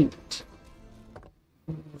 It's neat.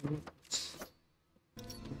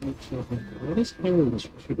 What is Harold's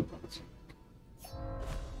shooting box?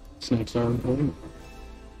 Snakes are important.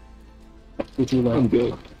 Would you like? I'm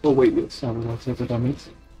good. Oh wait, yes. Sound like the dummies?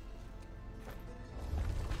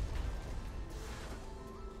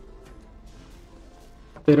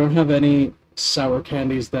 they don't have any sour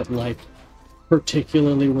candies that like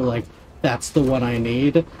particularly were like that's the one I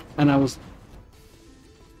need, and I was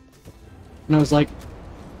like,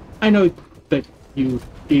 I know that you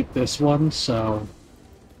eat this one, so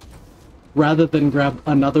rather than grab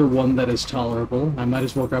another one that is tolerable, I might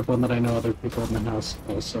as well grab one that I know other people in the house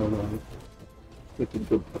also like. It's a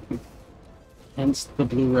good puppy. Hence the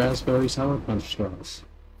blue raspberry sour punch straws.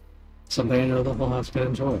 Something I know the whole house can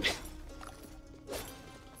enjoy.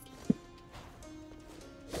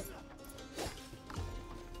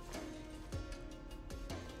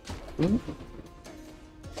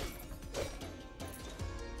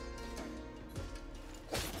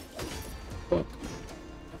 Fuck.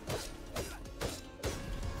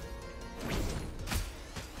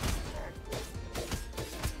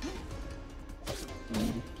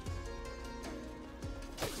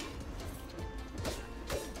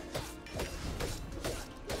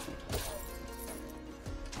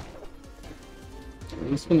 At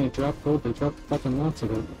least when they drop gold, they drop fucking lots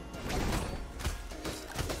of it.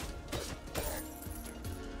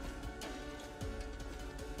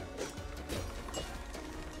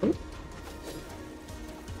 Oh.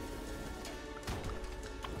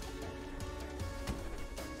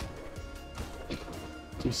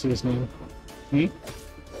 Do you see his name? Hmm?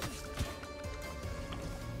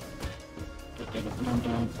 I'm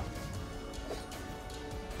down.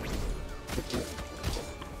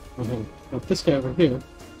 Okay. But this guy over here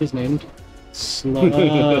is named Slug.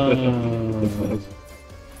 Oh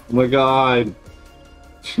my god.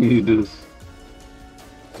 Jesus.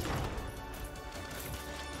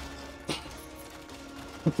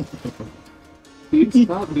 Dude,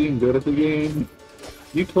 stop being good at the game.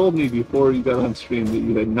 You told me before you got on stream that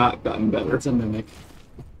you had not gotten better. It's a mimic.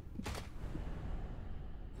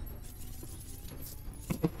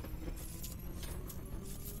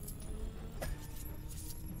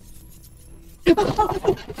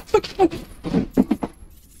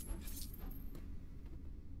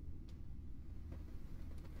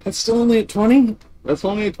 That's still only at 20? That's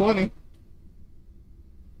only a 20.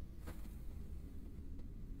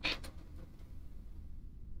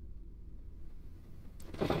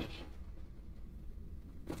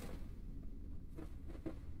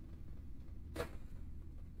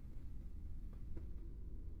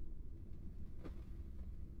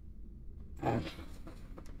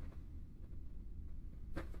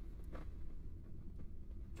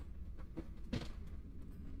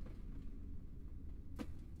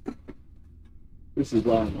 This is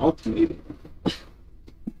why I'm ultimating.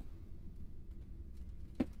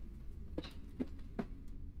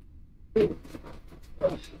 It's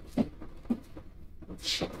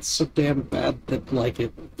so damn bad that, like,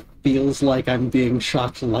 it feels like I'm being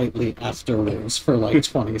shocked lightly afterwards for, like,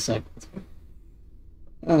 20 seconds.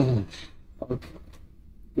 Okay.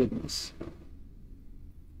 Goodness.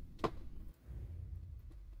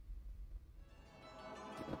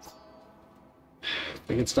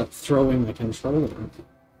 I can stop throwing the controller.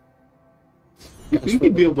 You think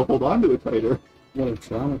you'd be able to hold on to it tighter. What a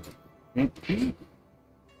drama.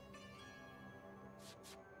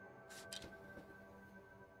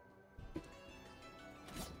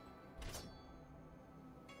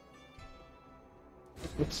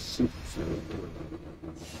 Let's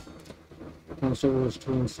see. Console was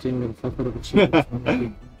trying Steam and fuck out of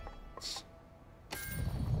achievement.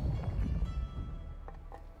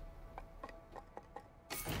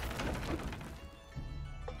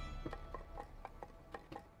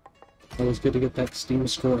 Always good to get that Steam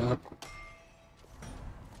score up.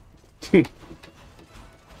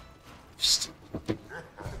 Just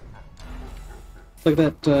like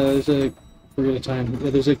that. There's a forget a time.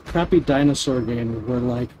 Yeah, there's a crappy dinosaur game where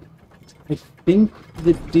like I think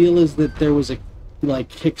the deal is that there was a like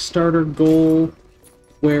Kickstarter goal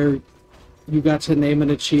where you got to name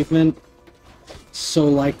an achievement. So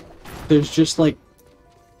like there's just like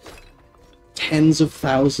tens of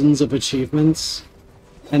thousands of achievements.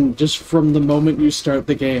 And just from the moment you start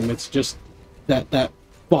the game, it's just that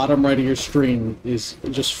bottom right of your screen is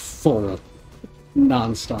just full,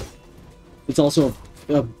 non-stop. It's also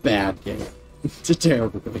a bad game. It's a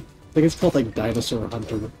terrible game. I think it's called like Dinosaur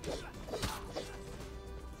Hunter.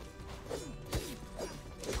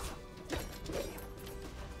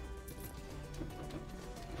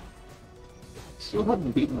 Still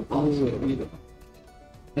haven't beaten the boss yet either.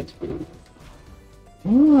 That's weird.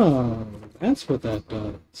 Oh, that's what that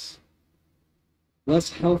does.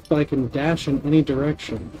 Less health, but I can dash in any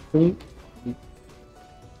direction. Blink.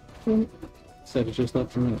 Blink. Said it just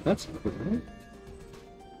left for a minute. That's cool.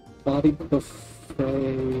 Body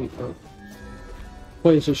buffet. Oh.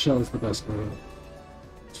 Poison shell is the best way.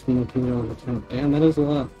 Just looking over the count. Damn, that is a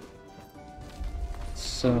lot.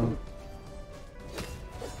 So,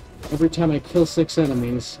 every time I kill 6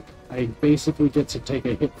 enemies, I basically get to take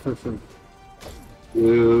a hit for free.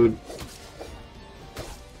 Dude.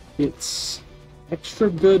 It's extra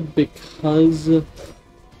good because... Let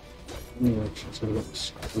me actually sort of get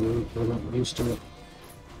screwed, I'm not used to it.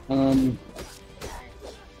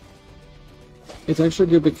 It's extra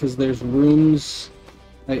good because there's rooms...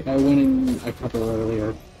 I went in a couple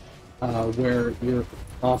earlier, where you're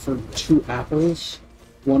offered 2 apples.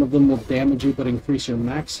 One of them will damage you but increase your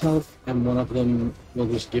max health, and one of them will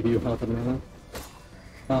just give you health and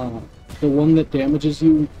mana. The one that damages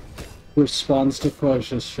you responds to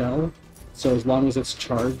Koish's shell, so as long as it's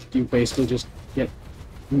charged, you basically just get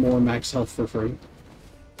more max health for free.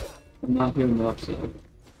 I'm not hearing the upside.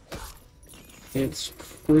 It's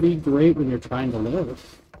pretty great when you're trying to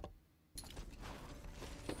live.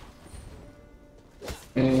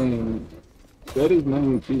 And that is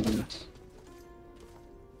many achievements.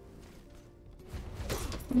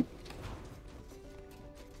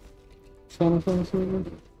 Final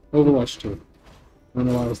Fantasy? Overwatch 2. I don't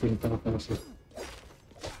know why I was thinking Final Fantasy.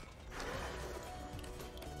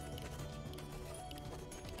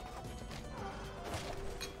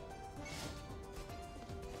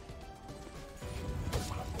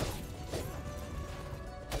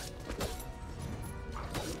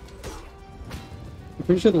 I'm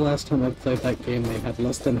pretty sure the last time I played that game they had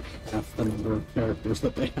less than half the number of characters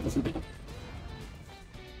that they have now.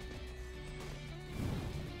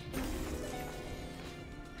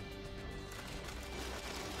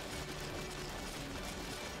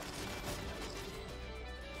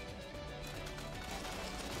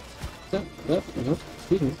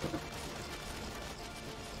 Excuse me.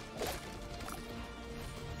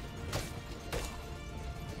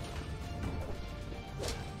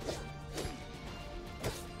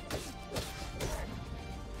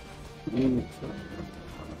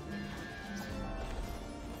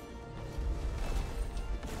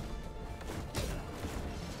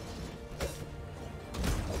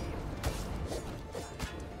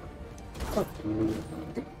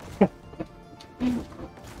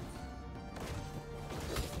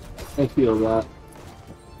 I feel that.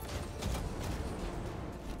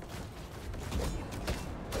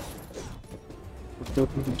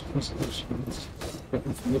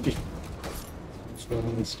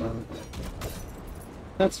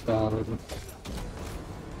 That's valid.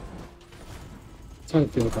 That's how I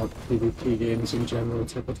feel about PvP games in general,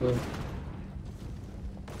 typically.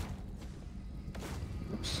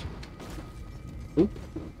 Oops. Oop.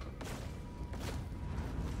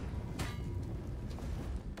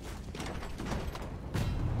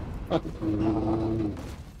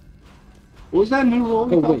 What was that new role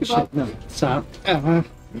we Oh talked wait, about? shit, no. Stop.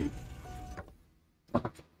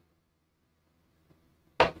 Fuck.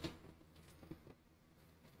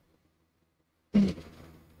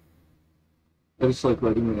 I just like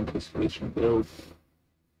letting the anticipation build.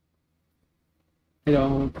 I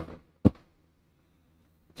don't.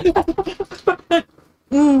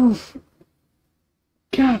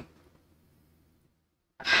 God.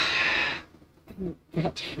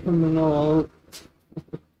 God, terminal.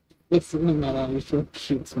 Listening that I should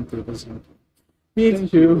shoot some through this one. Me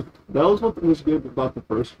too. That was what was good about the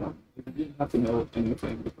first one. You didn't have to know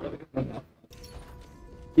anything before they came out.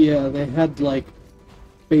 Yeah, they had like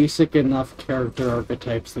basic enough character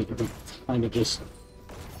archetypes that you could kind of just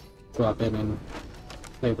drop in and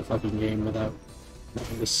play the fucking game without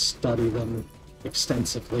having to study them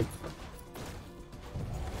extensively.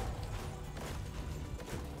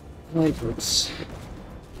 Lightworks.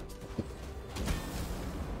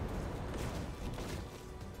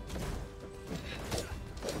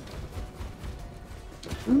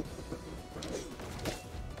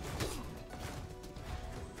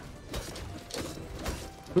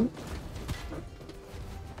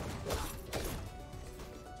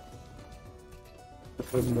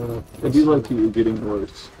 I do like you getting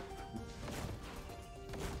worse.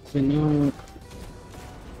 You know,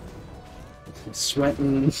 I'm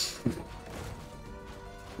sweating,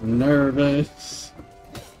 nervous,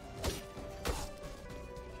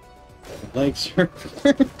 legs hurt.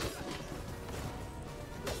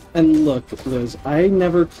 And look, Liz, I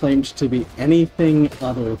never claimed to be anything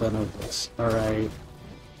other than a Liz, alright?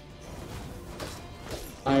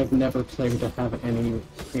 I've never claimed to have any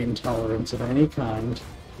intolerance of any kind.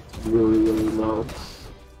 It's really, really low.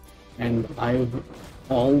 And I've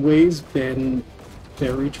always been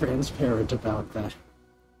very transparent about that.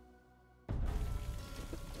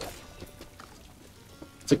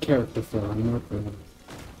 It's a character flaw, I'm not going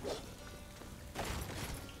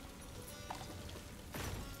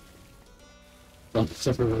Almost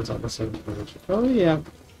everyone's on the same page. Oh yeah.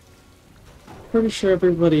 Pretty sure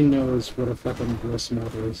everybody knows what a fucking bliss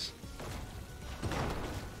mode is.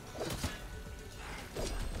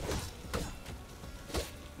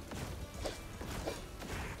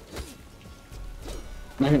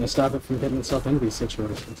 I'm not gonna stop it from getting itself into these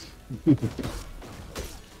situations.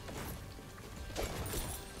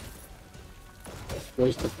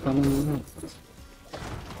 Ways to come in.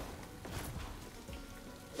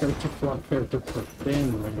 Character flop, character flop,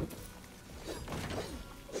 damn right.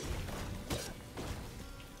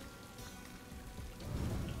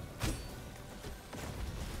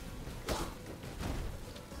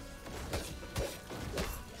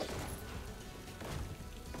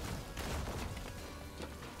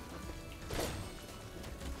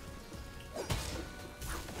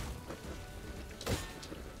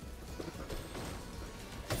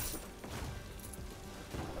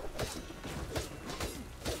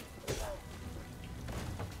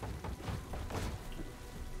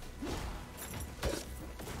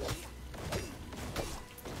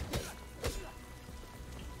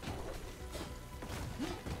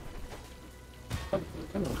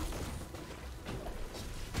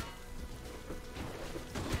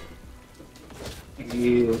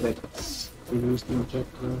 Yeah, that's Use the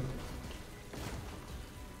objector.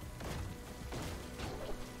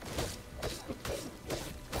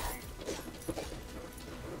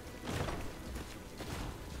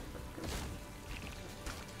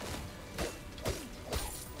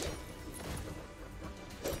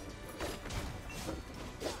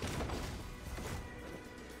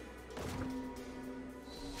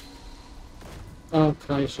 Oh,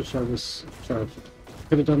 Kaisha Shah was charged.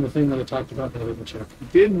 Could have done the thing that I talked about, but I didn't check.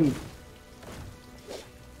 didn't.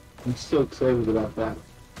 I'm so excited about that.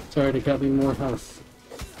 Sorry, it got me more health.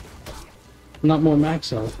 Not more max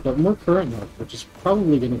health, but more current health, which is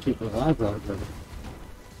probably going to keep me alive longer.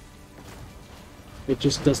 It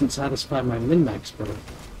just doesn't satisfy my min-max better.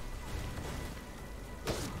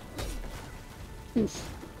 Oof.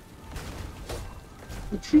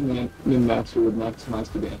 The true min-maxer would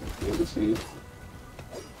maximize the damage they receive.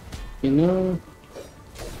 You know,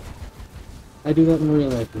 I do that in real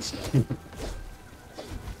life instead.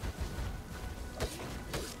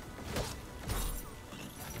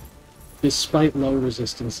 Despite low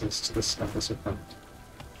resistances to the status effect.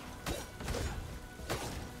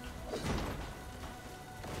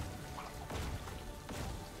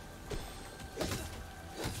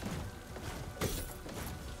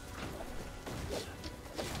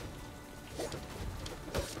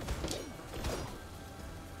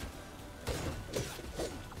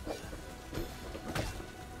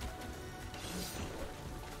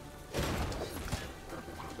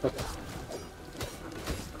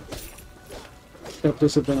 Got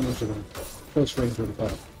disadvantage of them. Close range with the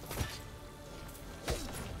battle.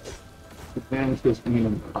 Advantage is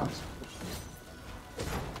minimum cost.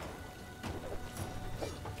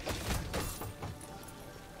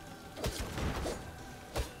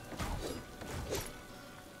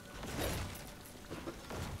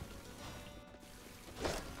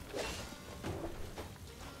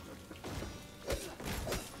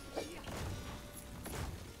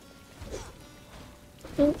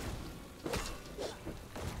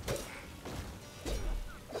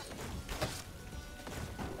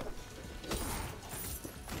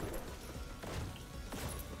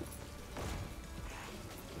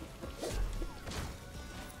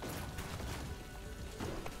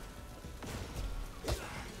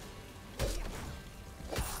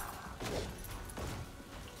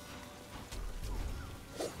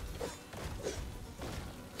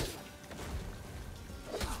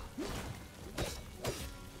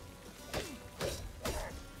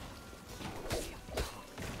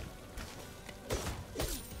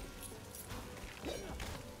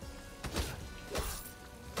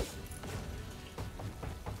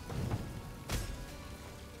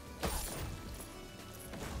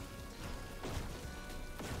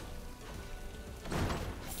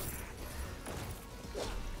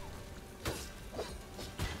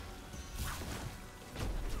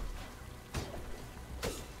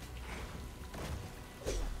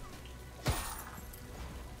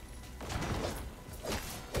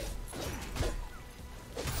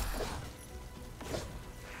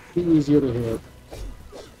 Be easier to hit.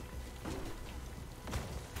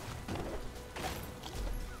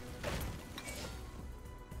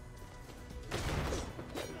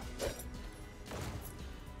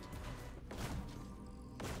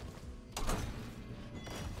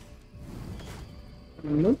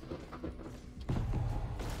 Nope.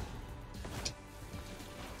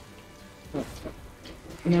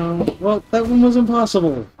 No. Well, that one was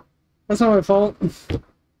impossible. That's not my fault.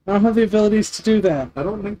 I don't have the abilities to do that. I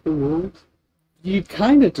don't make the rules. You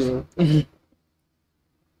kinda do.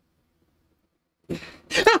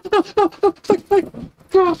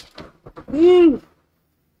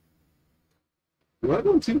 Well, I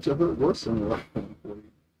don't seem to hurt worse than the last one for you.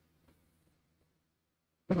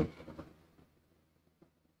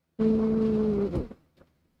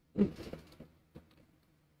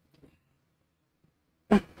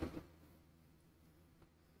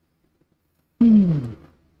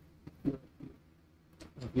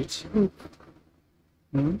 You too.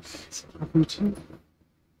 You too.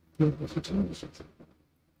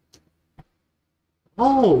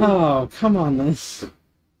 Oh, come on, Liz.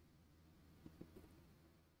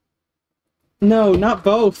 No, not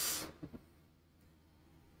both.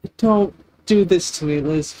 Don't do this to me,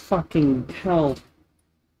 Liz. Fucking hell.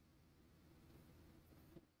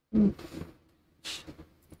 The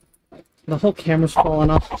whole camera's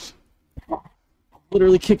falling off.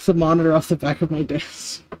 Literally kicked the monitor off the back of my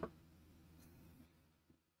desk.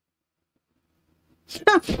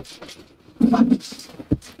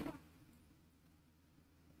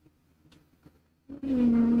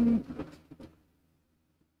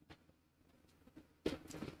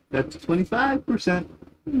 That's 25%.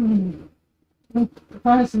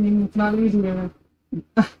 Surprising, it's not easier.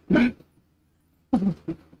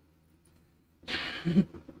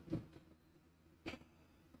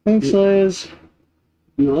 Thanks, Liz.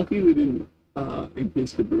 You're lucky we didn't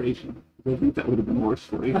increase the duration. I think that would have been worse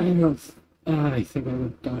for you. I think I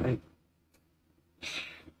would die.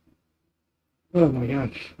 Oh my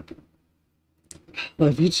gosh.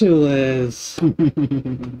 Love you too, Liz.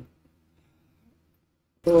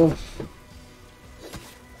 Oh.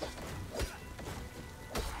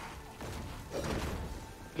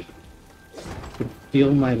 I can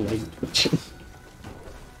feel my leg twitching.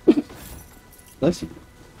 Bless you.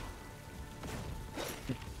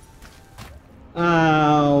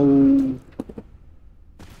 Ow.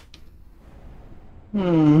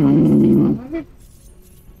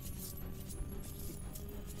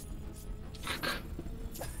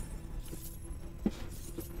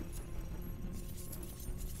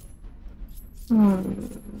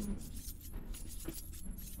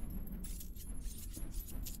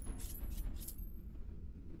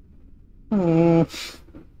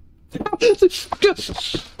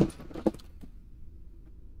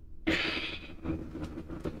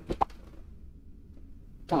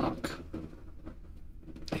 Fuck.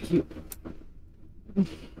 You.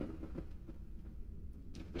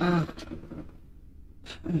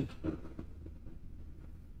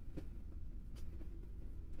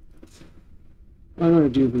 Why do I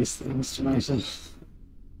do these things to myself?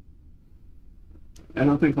 I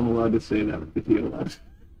don't think I'm allowed to say that with the heel on.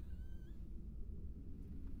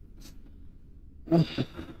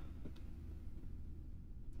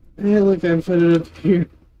 Hey, look, I put it up here.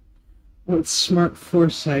 With smart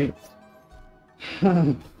foresight.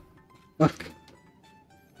 Fuck.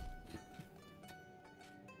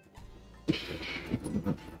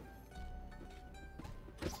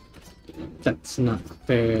 That's not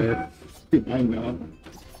fair. I know.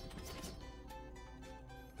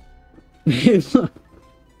 Hey, look.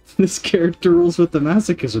 This character rules with the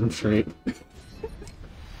masochism trait.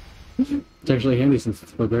 It's actually handy since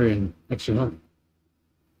it's barbarian. Extra help.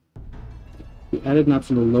 If you added an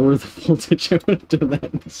option to lower the voltage, I would have done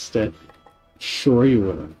that instead. Sure you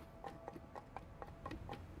would have.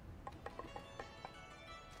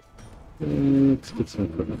 Let's get some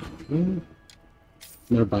equipment. I'm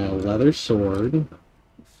gonna buy a leather sword,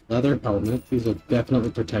 leather helmet. These will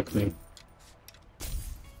definitely protect me.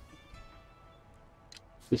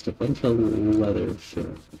 Just a bunch of leather shit.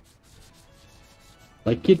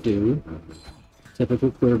 Like you do.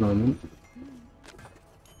 Typical queer moment.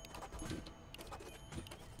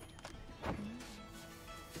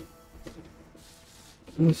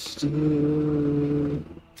 Let's do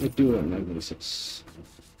a dual magnesis.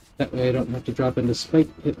 That way I don't have to drop into spike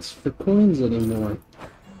hits for coins anymore.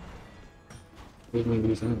 Let me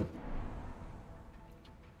use that.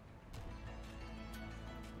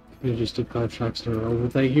 You just did 5 shots in a row. Well,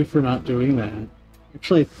 thank you for not doing that.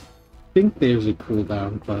 Actually, I think there's a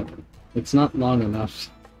cooldown, but it's not long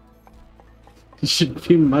enough. It should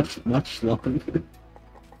be much, much longer.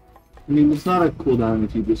 I mean, it's not a cooldown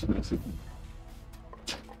if you just mess it.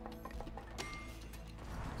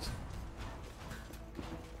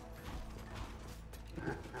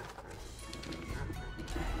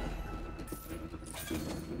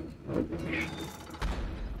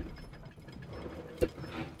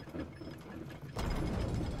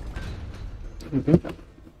 Okay.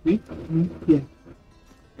 Me? Yeah.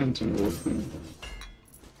 And some wolf.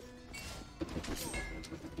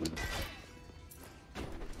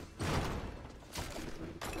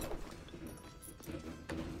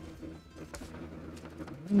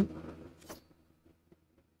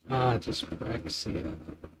 Ah, dyspraxia.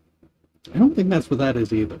 I don't think that's what that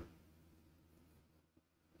is either.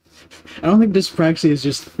 I don't think dyspraxia is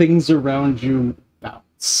just things around you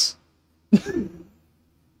bounce.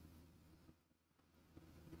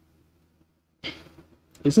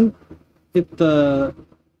 Isn't it the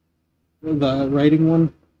writing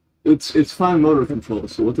one? It's fine motor control,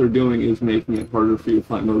 so what they're doing is making it harder for your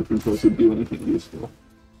fine motor control to do anything useful.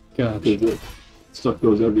 Gotcha. Because stuff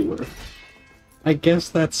goes everywhere. I guess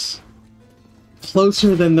that's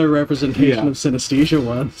closer than their representation of synesthesia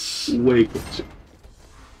was. Way closer.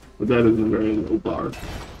 But that is a very low bar.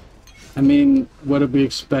 I mean, what did we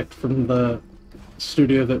expect from the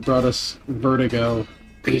studio that brought us Vertigo?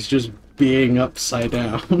 Is just being upside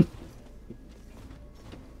down.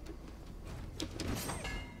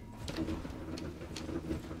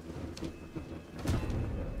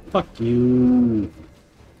 Fuck you.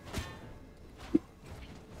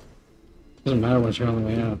 Doesn't matter once you're on the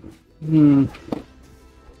way out.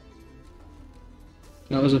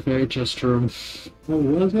 That was a fairy chest room. What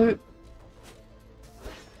was it?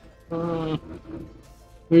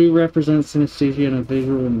 We represent synesthesia in a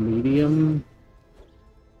visual medium.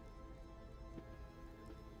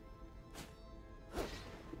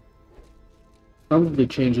 Probably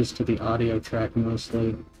changes to the audio track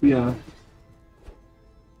mostly. Yeah.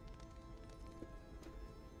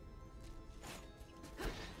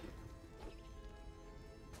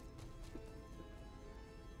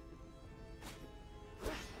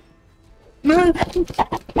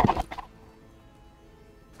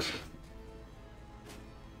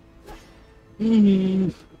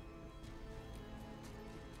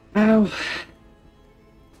 Ow.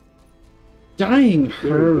 Dying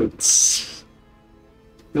hurts.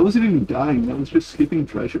 That wasn't even dying, that was just skipping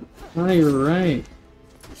treasure. Oh, you're right.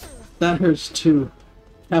 That hurts too.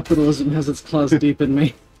 Capitalism has its claws deep in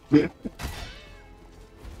me. Yeah.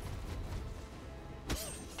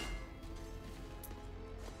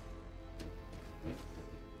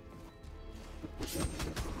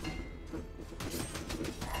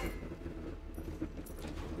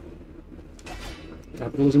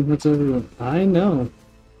 Capitalism hurts everyone. I know.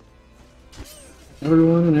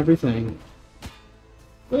 Everyone and everything.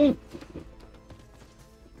 Wait.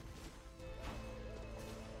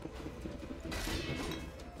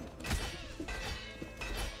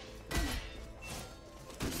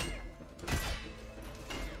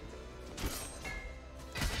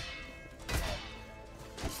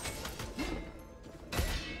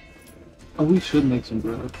 Oh, we should make some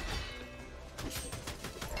bread.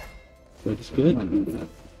 Bread is good. Might do that.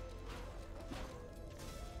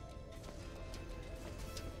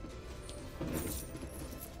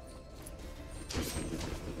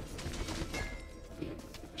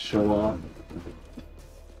 Show off.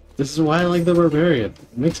 This is why I like the Barbarian.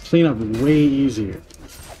 It makes cleanup way easier.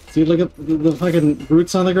 See, look at the fucking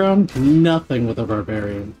roots on the ground? Nothing with a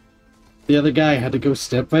Barbarian. The other guy had to go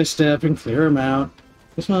step by step and clear them out.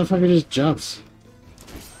 This motherfucker just jumps.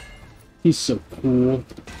 He's so cool.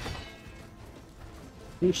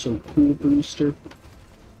 You're so cool, Brewster.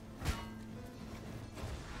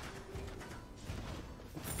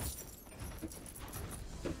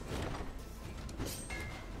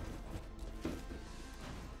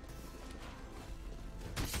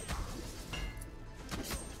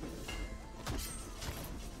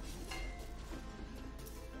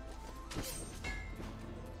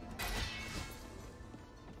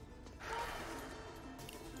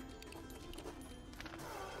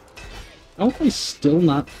 How have I still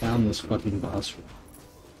not found this fucking boss room?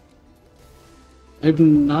 I've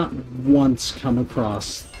not once come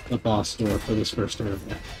across the boss door for this first area.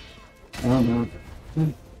 I don't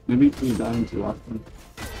know. Maybe you're dying too often.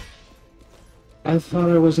 I thought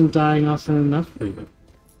I wasn't dying often enough for you.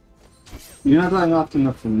 You're not dying often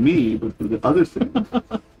enough for me, but for the other thing.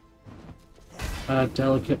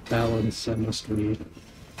 Delicate balance, I must read.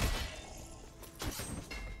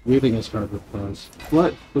 Reading is hard with pause.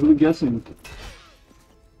 What? What are we guessing?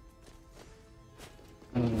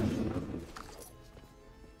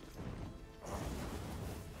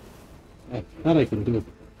 I thought I could do it.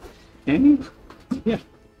 Can you? Yeah.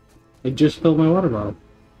 I just filled my water bottle.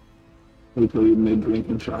 Wait till you mid-drink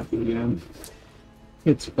and shock you again.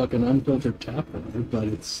 It's fucking unfiltered tap water, but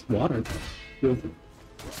it's water. Good.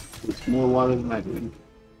 It's more water than I drink.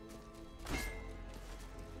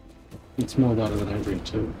 It's more water than I drink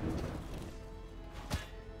too.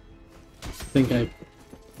 I think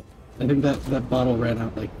that bottle ran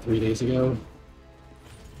out like 3 days ago.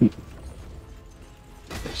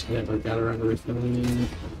 Just never got around to refilling it.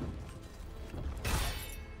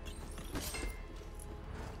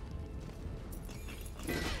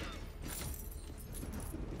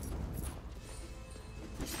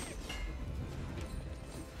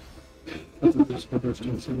 This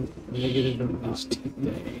negative is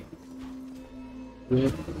today.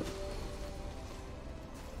 With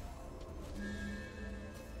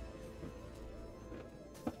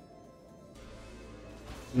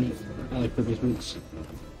I like Kirby's boots.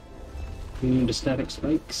 Immune to static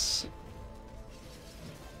spikes.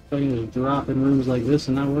 So I can just drop in rooms like this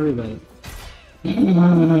and not worry about it.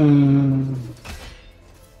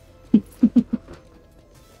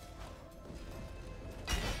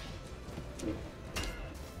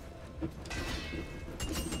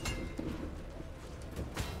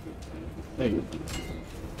 There you go.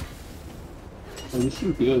 Oh, this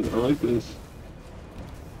is good. I like this.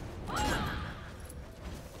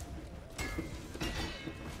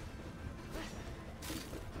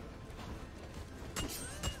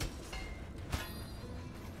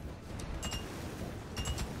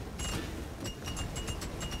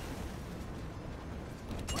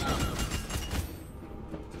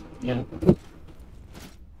 Yeah.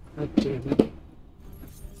 God damn it.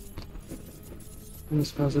 I'm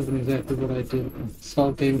positive in exactly what I did.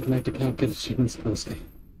 Solve game, connect account, get achievements posting.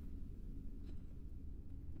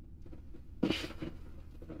 At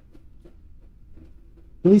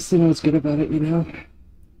least they know what's good about it, you know?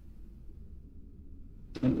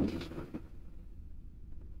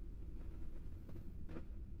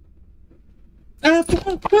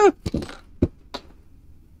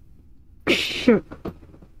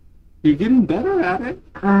 You're getting better at it.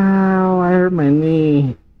 Ow, I hurt my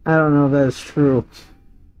knee. I don't know if that's true.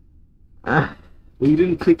 Well, you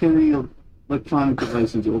didn't pick any electronic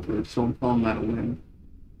devices over it, so I'm calling that a win.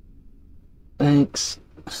 Thanks.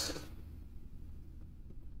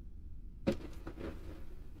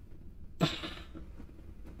 I'm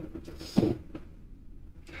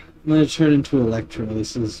gonna turn into Electro.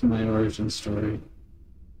 This is my origin story.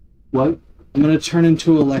 What? I'm gonna turn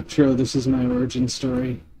into Electro. This is my origin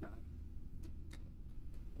story.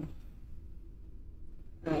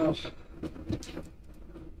 Ow.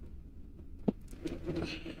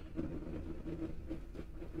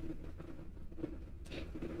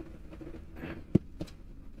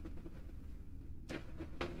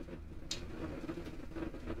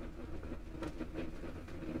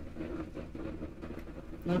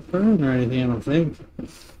 Not burned or anything, I don't think.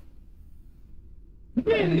 I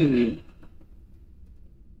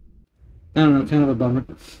don't know, kind of a bummer.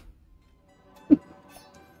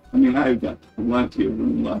 I mean, I've got plenty of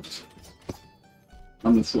room left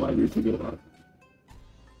on the slider to go up.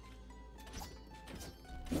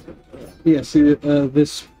 Yeah, see,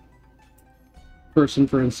 this person,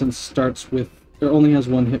 for instance, starts with, or only has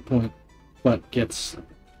one hit point, but gets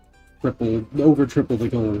over triple the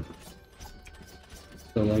gold.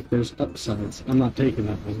 So, like, there's upsides. I'm not taking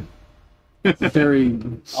that one. Very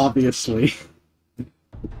obviously.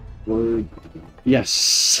 Word.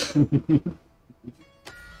 Yes.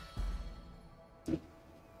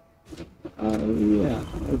 Yeah, I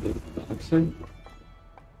like boxing.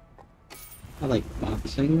 I like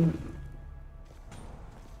boxing.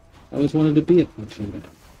 I always wanted to be a punching bag.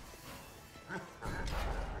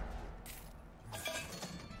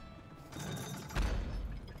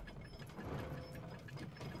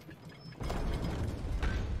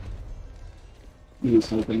 You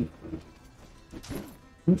something.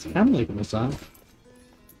 It's kind of like a massage.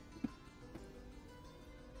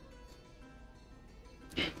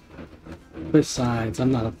 Besides,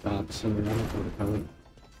 I'm not a boxer. I don't know what to call it.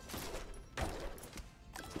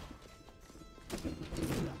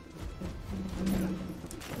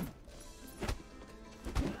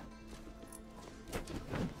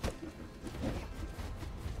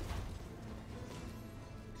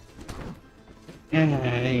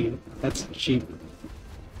 Hey, that's cheap.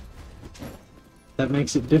 That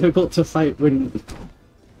makes it difficult to fight when...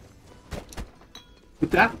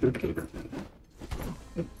 It's aftercare.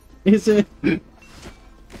 Is it?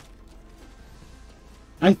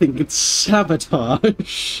 I think it's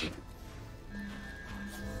sabotage.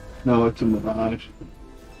 No, it's a mirage.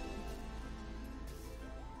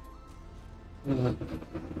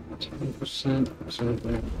 10%. So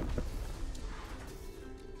there.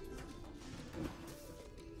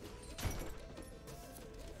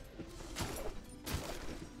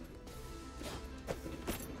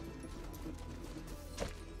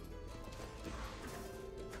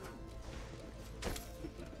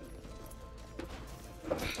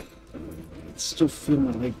 Still feel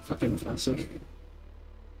my leg fucking flaccid.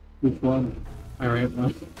 Which one? Alright,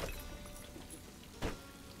 well.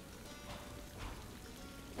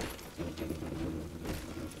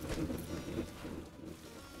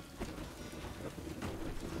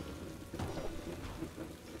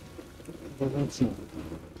 Well, that's not...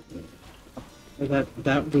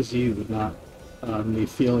 That was you, not me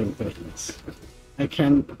feeling things. I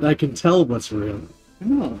can tell what's real.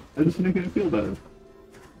 No, I just make it feel better.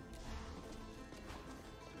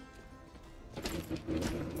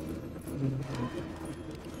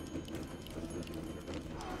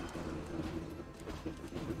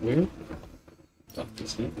 Where? Oh,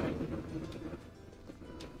 is he?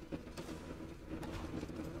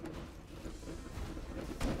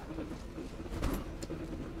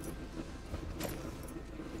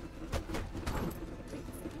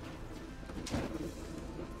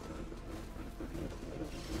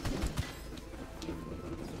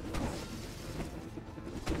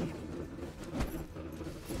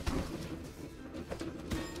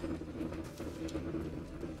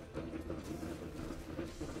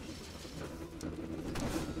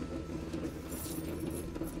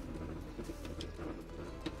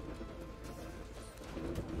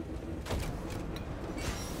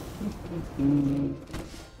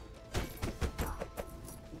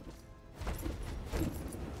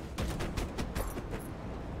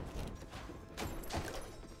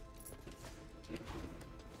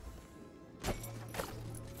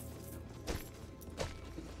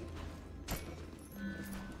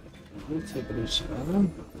 We'll take a new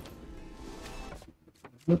spell.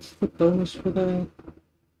 What's the bonus for that?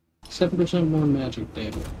 7% more magic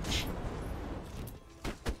damage.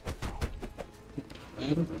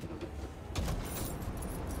 Bad.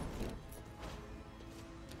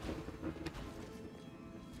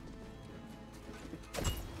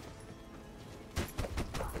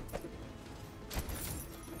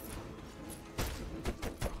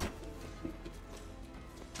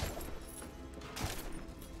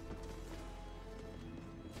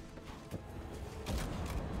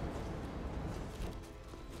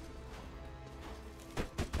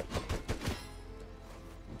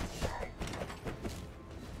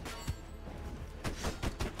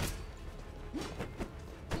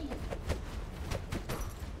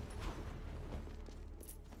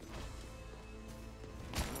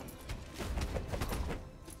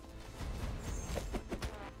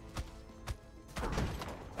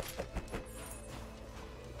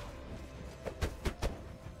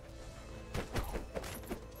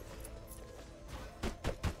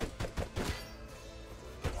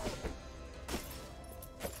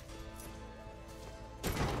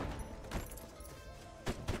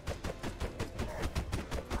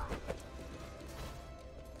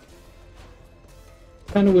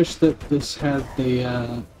 Kind of wish that this had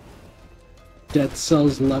the Dead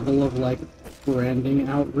Cells level of like branding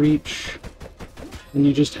outreach, and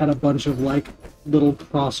you just had a bunch of like little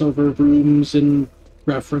crossover rooms and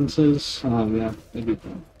references. Yeah, that'd be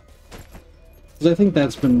fun. Because I think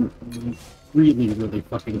that's been really, really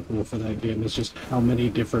fucking cool for that game. Is just how many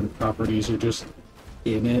different properties are just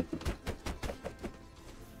in it.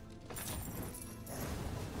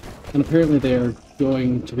 And apparently they are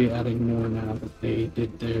going to be adding more now that they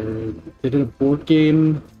did a board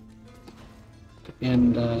game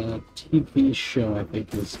and a TV show, I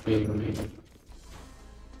think, is being made.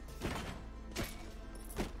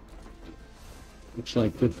 Which,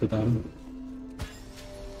 like, good for them.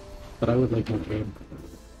 But I would like more game.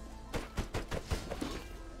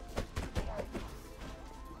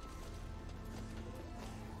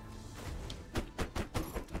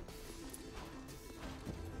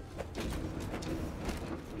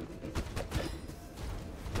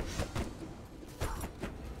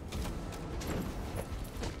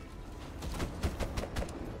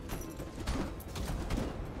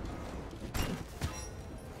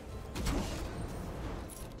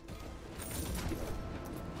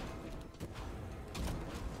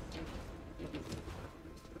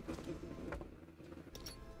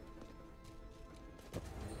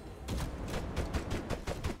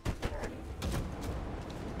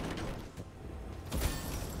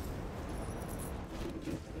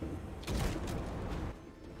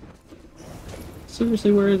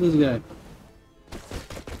 Seriously, where is this guy?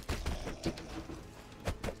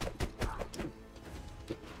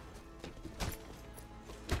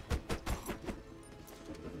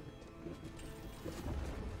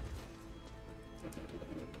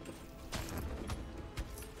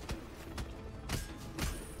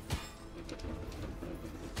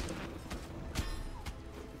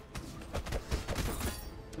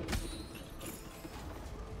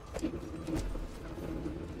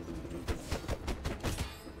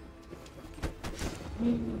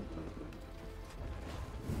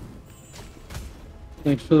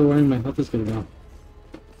 Thanks for the warning, my health is getting low.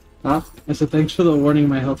 Huh? I said thanks for the warning,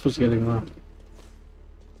 my health was getting low.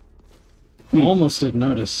 Almost didn't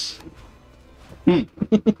notice.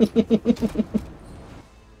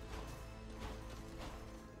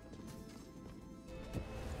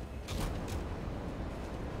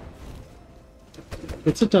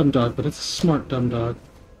 It's a dumb dog, but it's a smart dumb dog.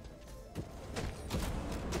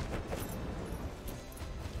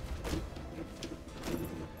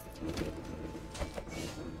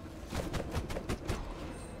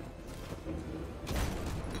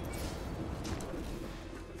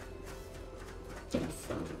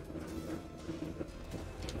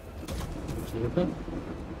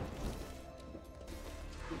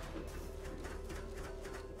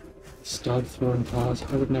 This dog throwing paws.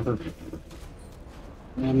 I would never.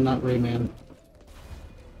 I'm not Rayman.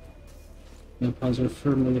 My paws are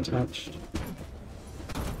firmly attached.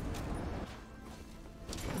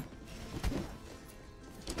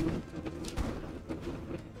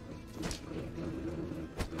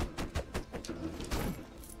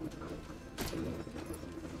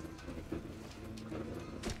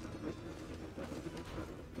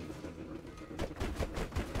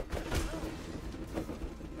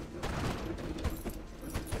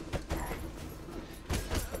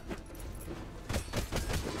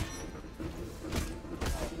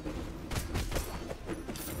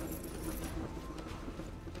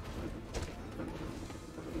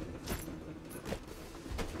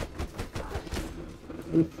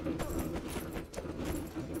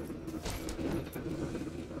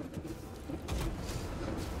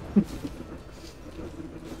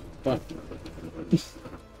 But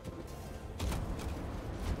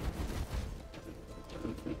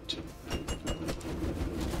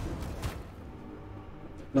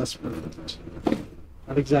less perfect.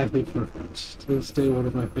 Not exactly perfect. To this day, one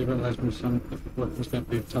of my favorite Lazarus songs was going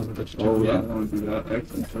to be television. Oh, yeah, I want to do that.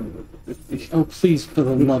 Excellent. Turn it to 50. Oh, please, for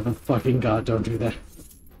the love of fucking God, don't do that.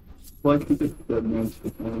 Well, I think it's Dead Man's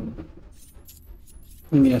Baton.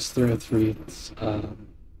 And yes, 303,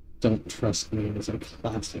 Don't Trust Me is a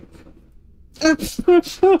classic.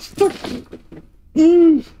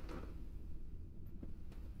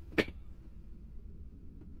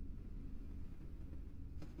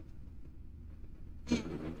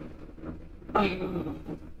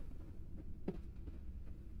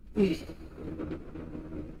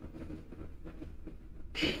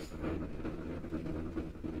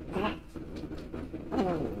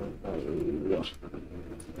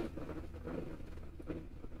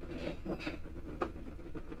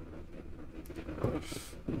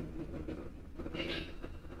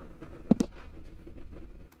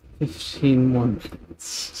 Fifteen more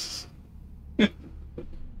minutes.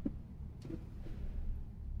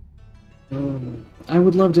 I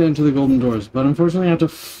would love to enter the Golden Doors, but unfortunately I have to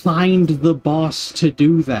find the boss to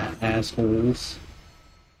do that, assholes.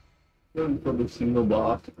 For the single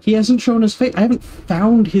boss. He hasn't shown his face. I haven't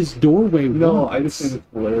found his doorway No, once. I just think it's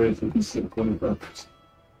hilarious that he's still 20 bucks.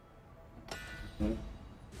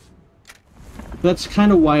 That's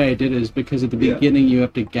kind of why I did it, is because at the beginning you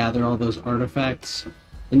have to gather all those artifacts,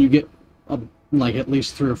 and you get like at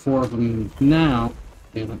least 3 or 4 of them now.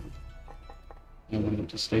 Damn it. I wanted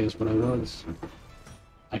to stay as what I was.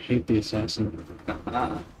 I hate the assassin.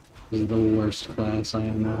 This is the worst class I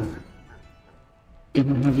am now.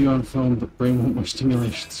 Gonna have you on phone, but brain won't more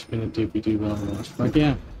stimulation. Spin a DVD while I watch. Fuck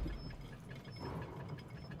yeah.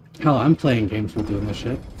 Hell, I'm playing games while doing this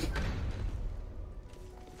shit.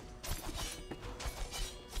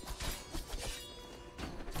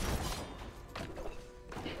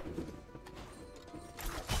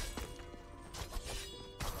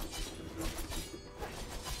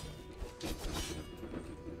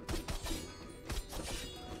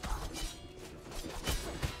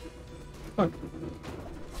 Fuck.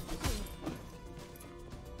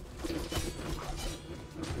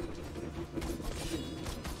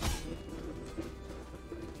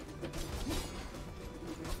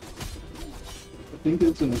 I think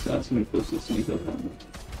it's an assassin who's supposed to sneak up on me.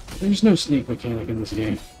 There's no sneak mechanic in this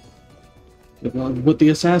game. What the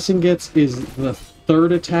assassin gets is the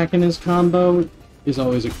 3rd attack in his combo is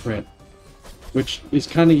always a crit. Which is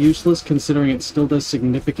kind of useless considering it still does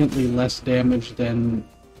significantly less damage than,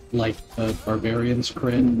 like, the Barbarian's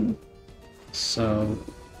crit. So,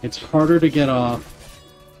 it's harder to get off.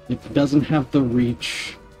 It doesn't have the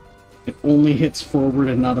reach. It only hits forward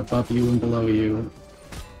and not above you and below you.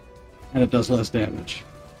 And it does less damage.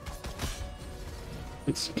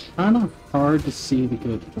 It's kind of hard to see the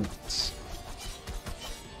good points.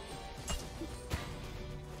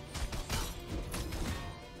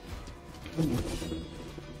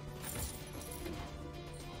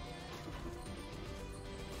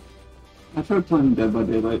 I tried playing Dead by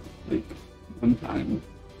Daylight, like, one time.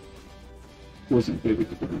 Wasn't big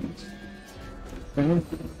experience. Okay.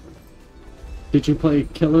 Did you play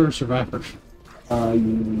Killer or Survivor?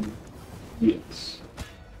 Yes.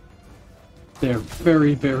 They're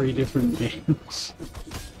very, very different games.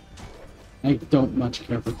 I don't much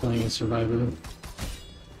care for playing a Survivor.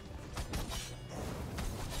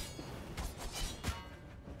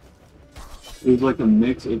 It was like a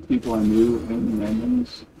mix of people I knew and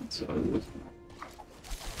randoms, so it was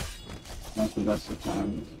not the best of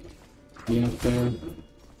times. Yeah, fair.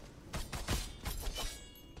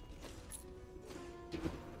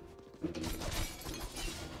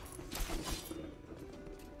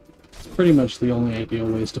 Pretty much the only ideal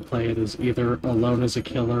ways to play it is either alone as a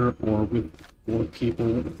killer or with 4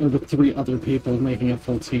 people, or with 3 other people making a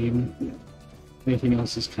full team. Anything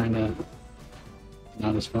else is kind of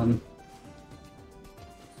not as fun.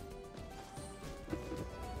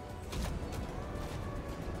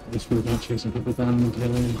 I guess we're not chasing people down and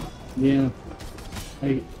killing. Yeah.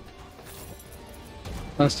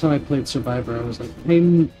 Last time I played Survivor, I was like,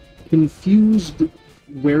 I'm confused.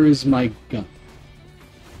 Where is my gun?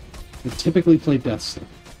 I typically play Deathstar.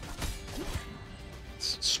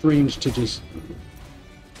 It's strange to just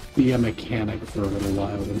be a mechanic for a little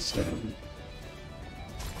while instead.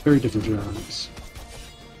 Very different genres.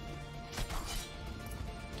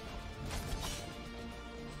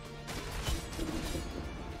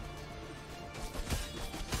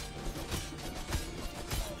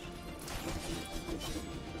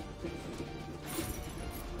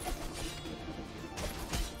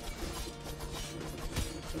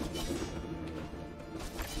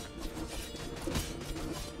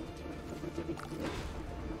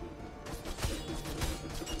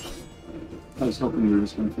 I was hoping you were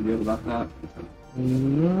just going to forget about that.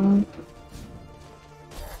 No.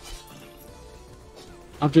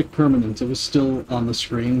 Object permanent. It was still on the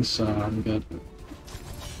screen, so I'm good.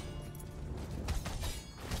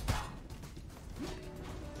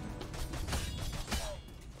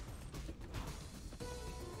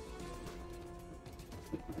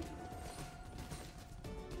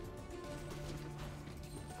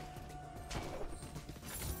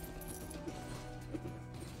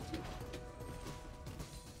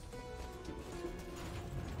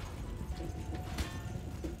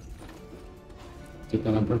 Did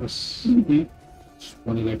that on purpose. Mm-hmm. Just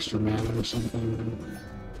wanted extra mana or something.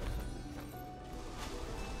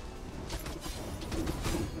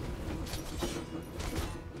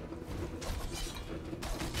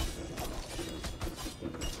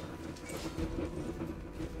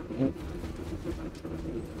 Yep.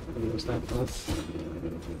 What was that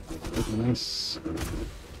buff? Pretty nice.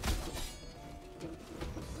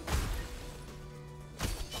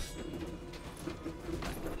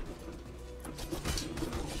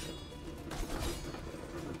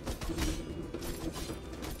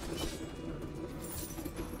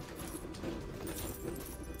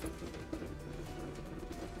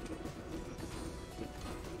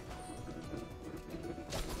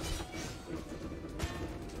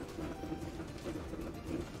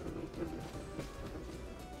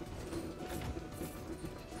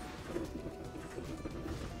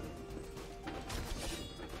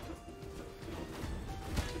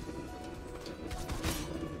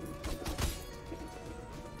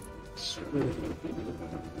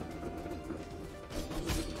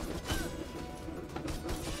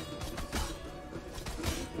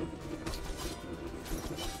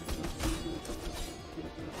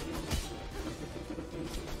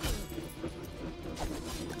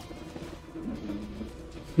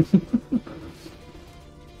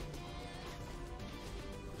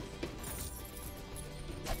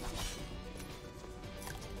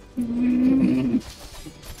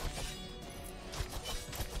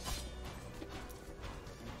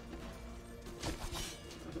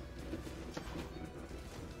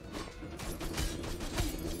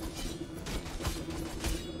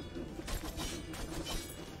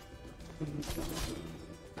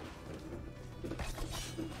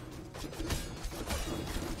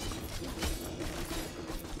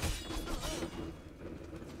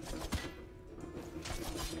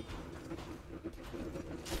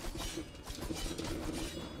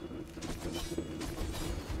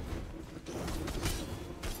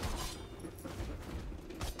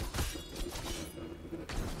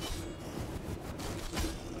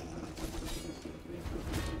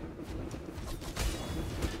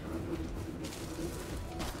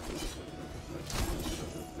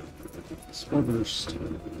 Spellburst.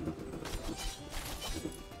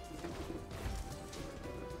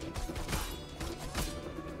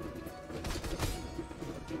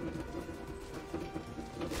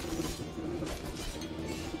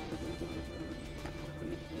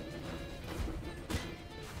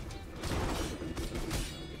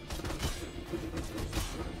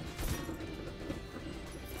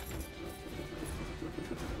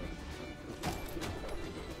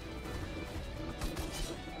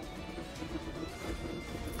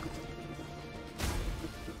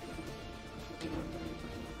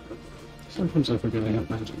 Sometimes I forget I have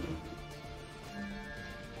magic.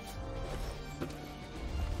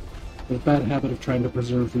 The bad habit of trying to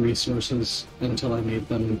preserve resources until I need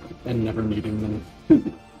them and never needing them.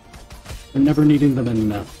 Or never needing them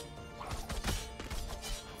enough.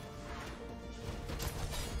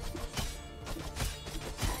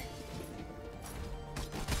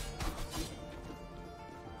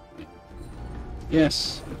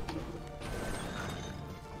 Yes.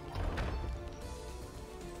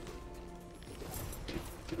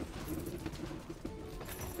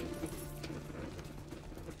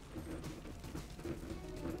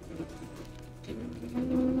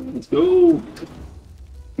 Let's go.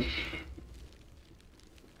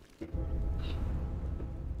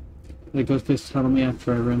 They Ghostface tunnel me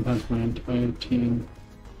after I ran past my entire team,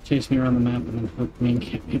 chase me around the map, and then hook me and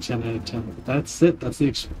get me 10 out of 10. That's it. That's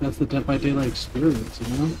the Dead by Daylight experience,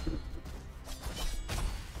 you know?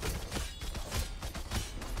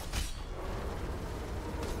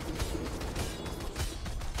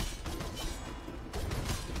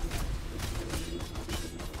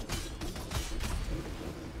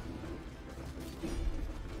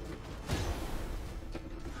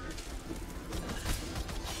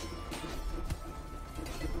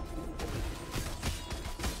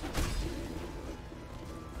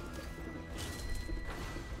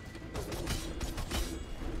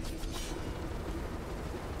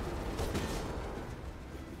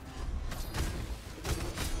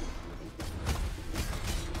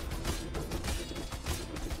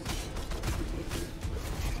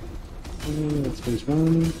 That's phase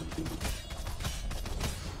one.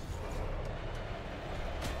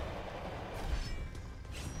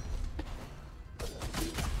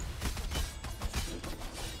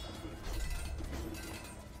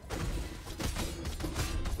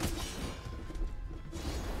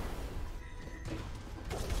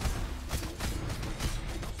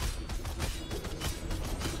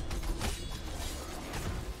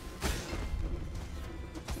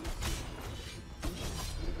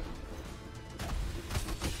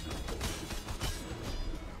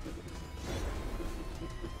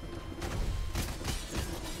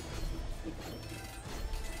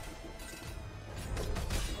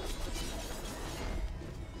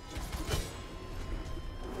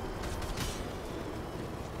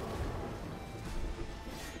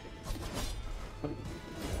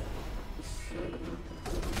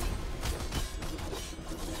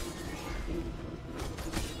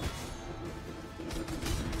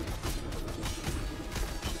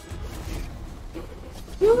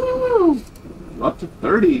 Woo! Up to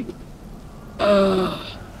 30.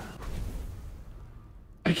 I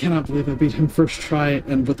cannot believe I beat him first try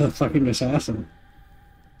and with a fucking assassin.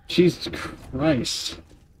 Jesus Christ.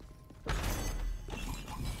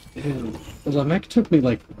 Ew. Lamek took me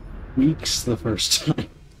like weeks the first time.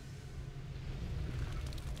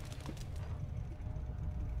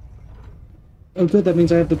 Oh good, that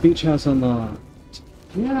means I have the beach house unlocked.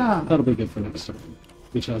 Yeah. That'll be good for next time.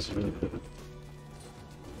 Beach house is really good.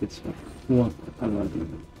 It's fun. What? I love it.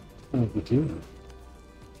 Oh, you do?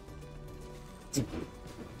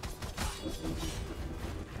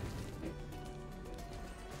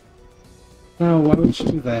 No, why would you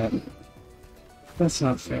do that? That's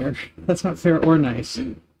not fair. That's not fair or nice.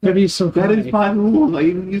 30 is so high. That is my rule. I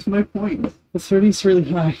even use my points. The 30 is really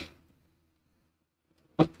high.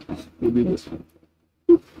 We'll do this one.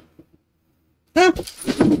 Ah!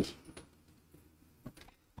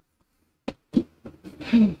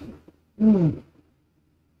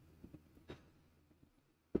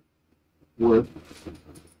 Worth.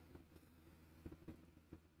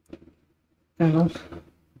 Ow.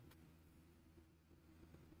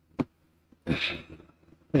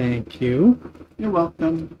 Thank you. You're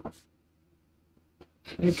welcome.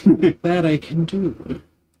 That I can do.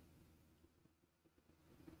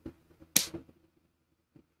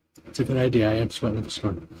 It's a good idea. I am sweating the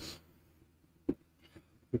storm.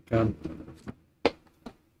 Good God.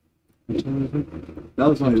 That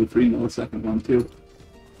was only the 3 millisecond one, too.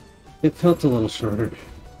 It felt a little shorter.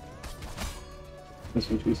 That's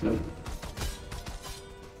what she said.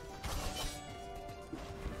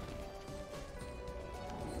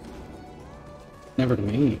 Never to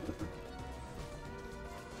me.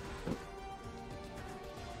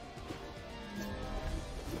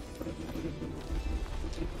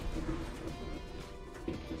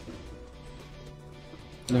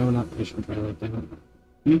 No, not patient pilot, damn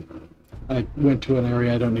it. I went to an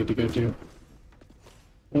area I don't need to go to.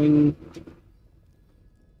 Boing.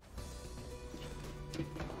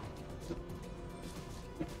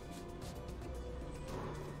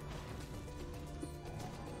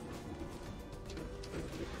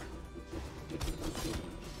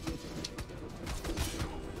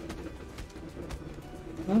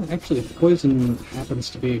 Actually, poison happens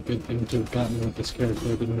to be a good thing to have gotten with this character.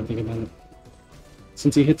 I didn't even think about it.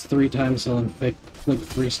 Since he hits 3 times, he'll inflict like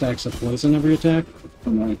 3 stacks of poison every attack.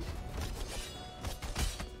 Right.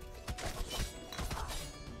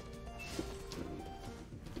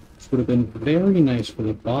 Which would have been very nice for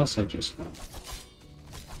the boss I just fought.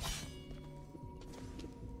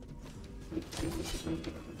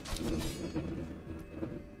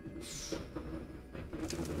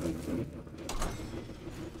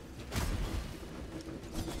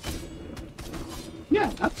 Yeah,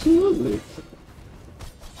 absolutely.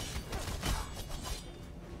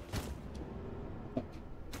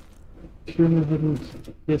 Pyramid Head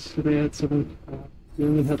yesterday at 7 o'clock.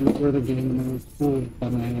 Pyramid Head lower the game and it was full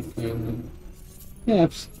fun I had playing. Yeah,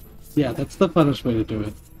 yeah, that's the funnest way to do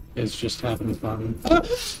it. Is just having fun.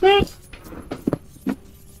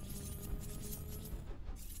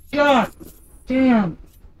 God damn!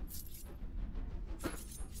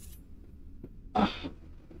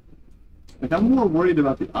 Like, I'm more worried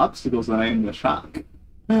about the obstacles than I am the shock.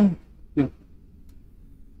 Yeah.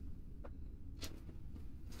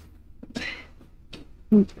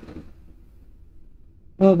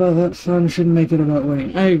 All about that fun shouldn't make it about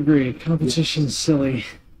winning. I agree. Competition's silly.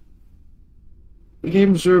 The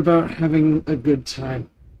games are about having a good time.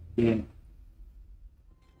 Yeah.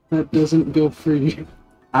 That doesn't go for you.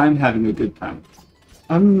 I'm having a good time.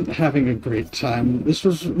 I'm having a great time. This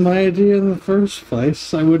was my idea in the first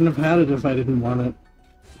place. I wouldn't have had it if I didn't want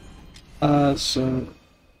it. So...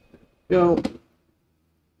 Yo...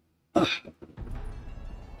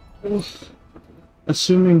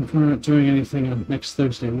 Assuming we're not doing anything on next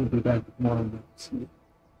Thursday, we'll be back with more on that.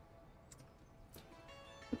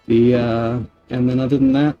 And then other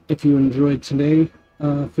than that, if you enjoyed today,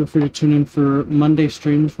 feel free to tune in for Monday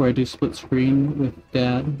streams where I do split screen with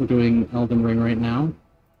Dad. We're doing Elden Ring right now.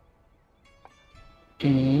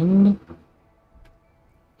 And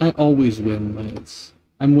I always win when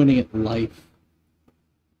I'm winning at life.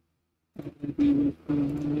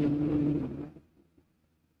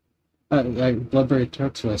 Bloodberry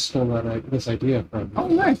Tartsu, I stole this idea from. Oh,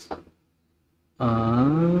 nice.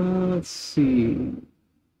 Let's see.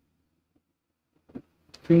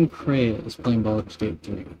 Green Cray is playing Baldur's Gate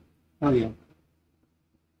 3. Oh, yeah.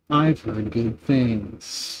 I've heard good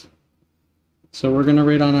things. So we're gonna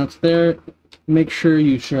raid on out there. Make sure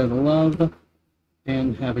you share the love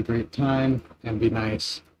and have a great time and be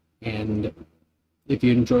nice. And if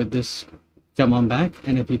you enjoyed this, come on back.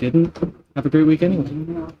 And if you didn't, have a great week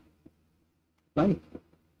anyway. Bye.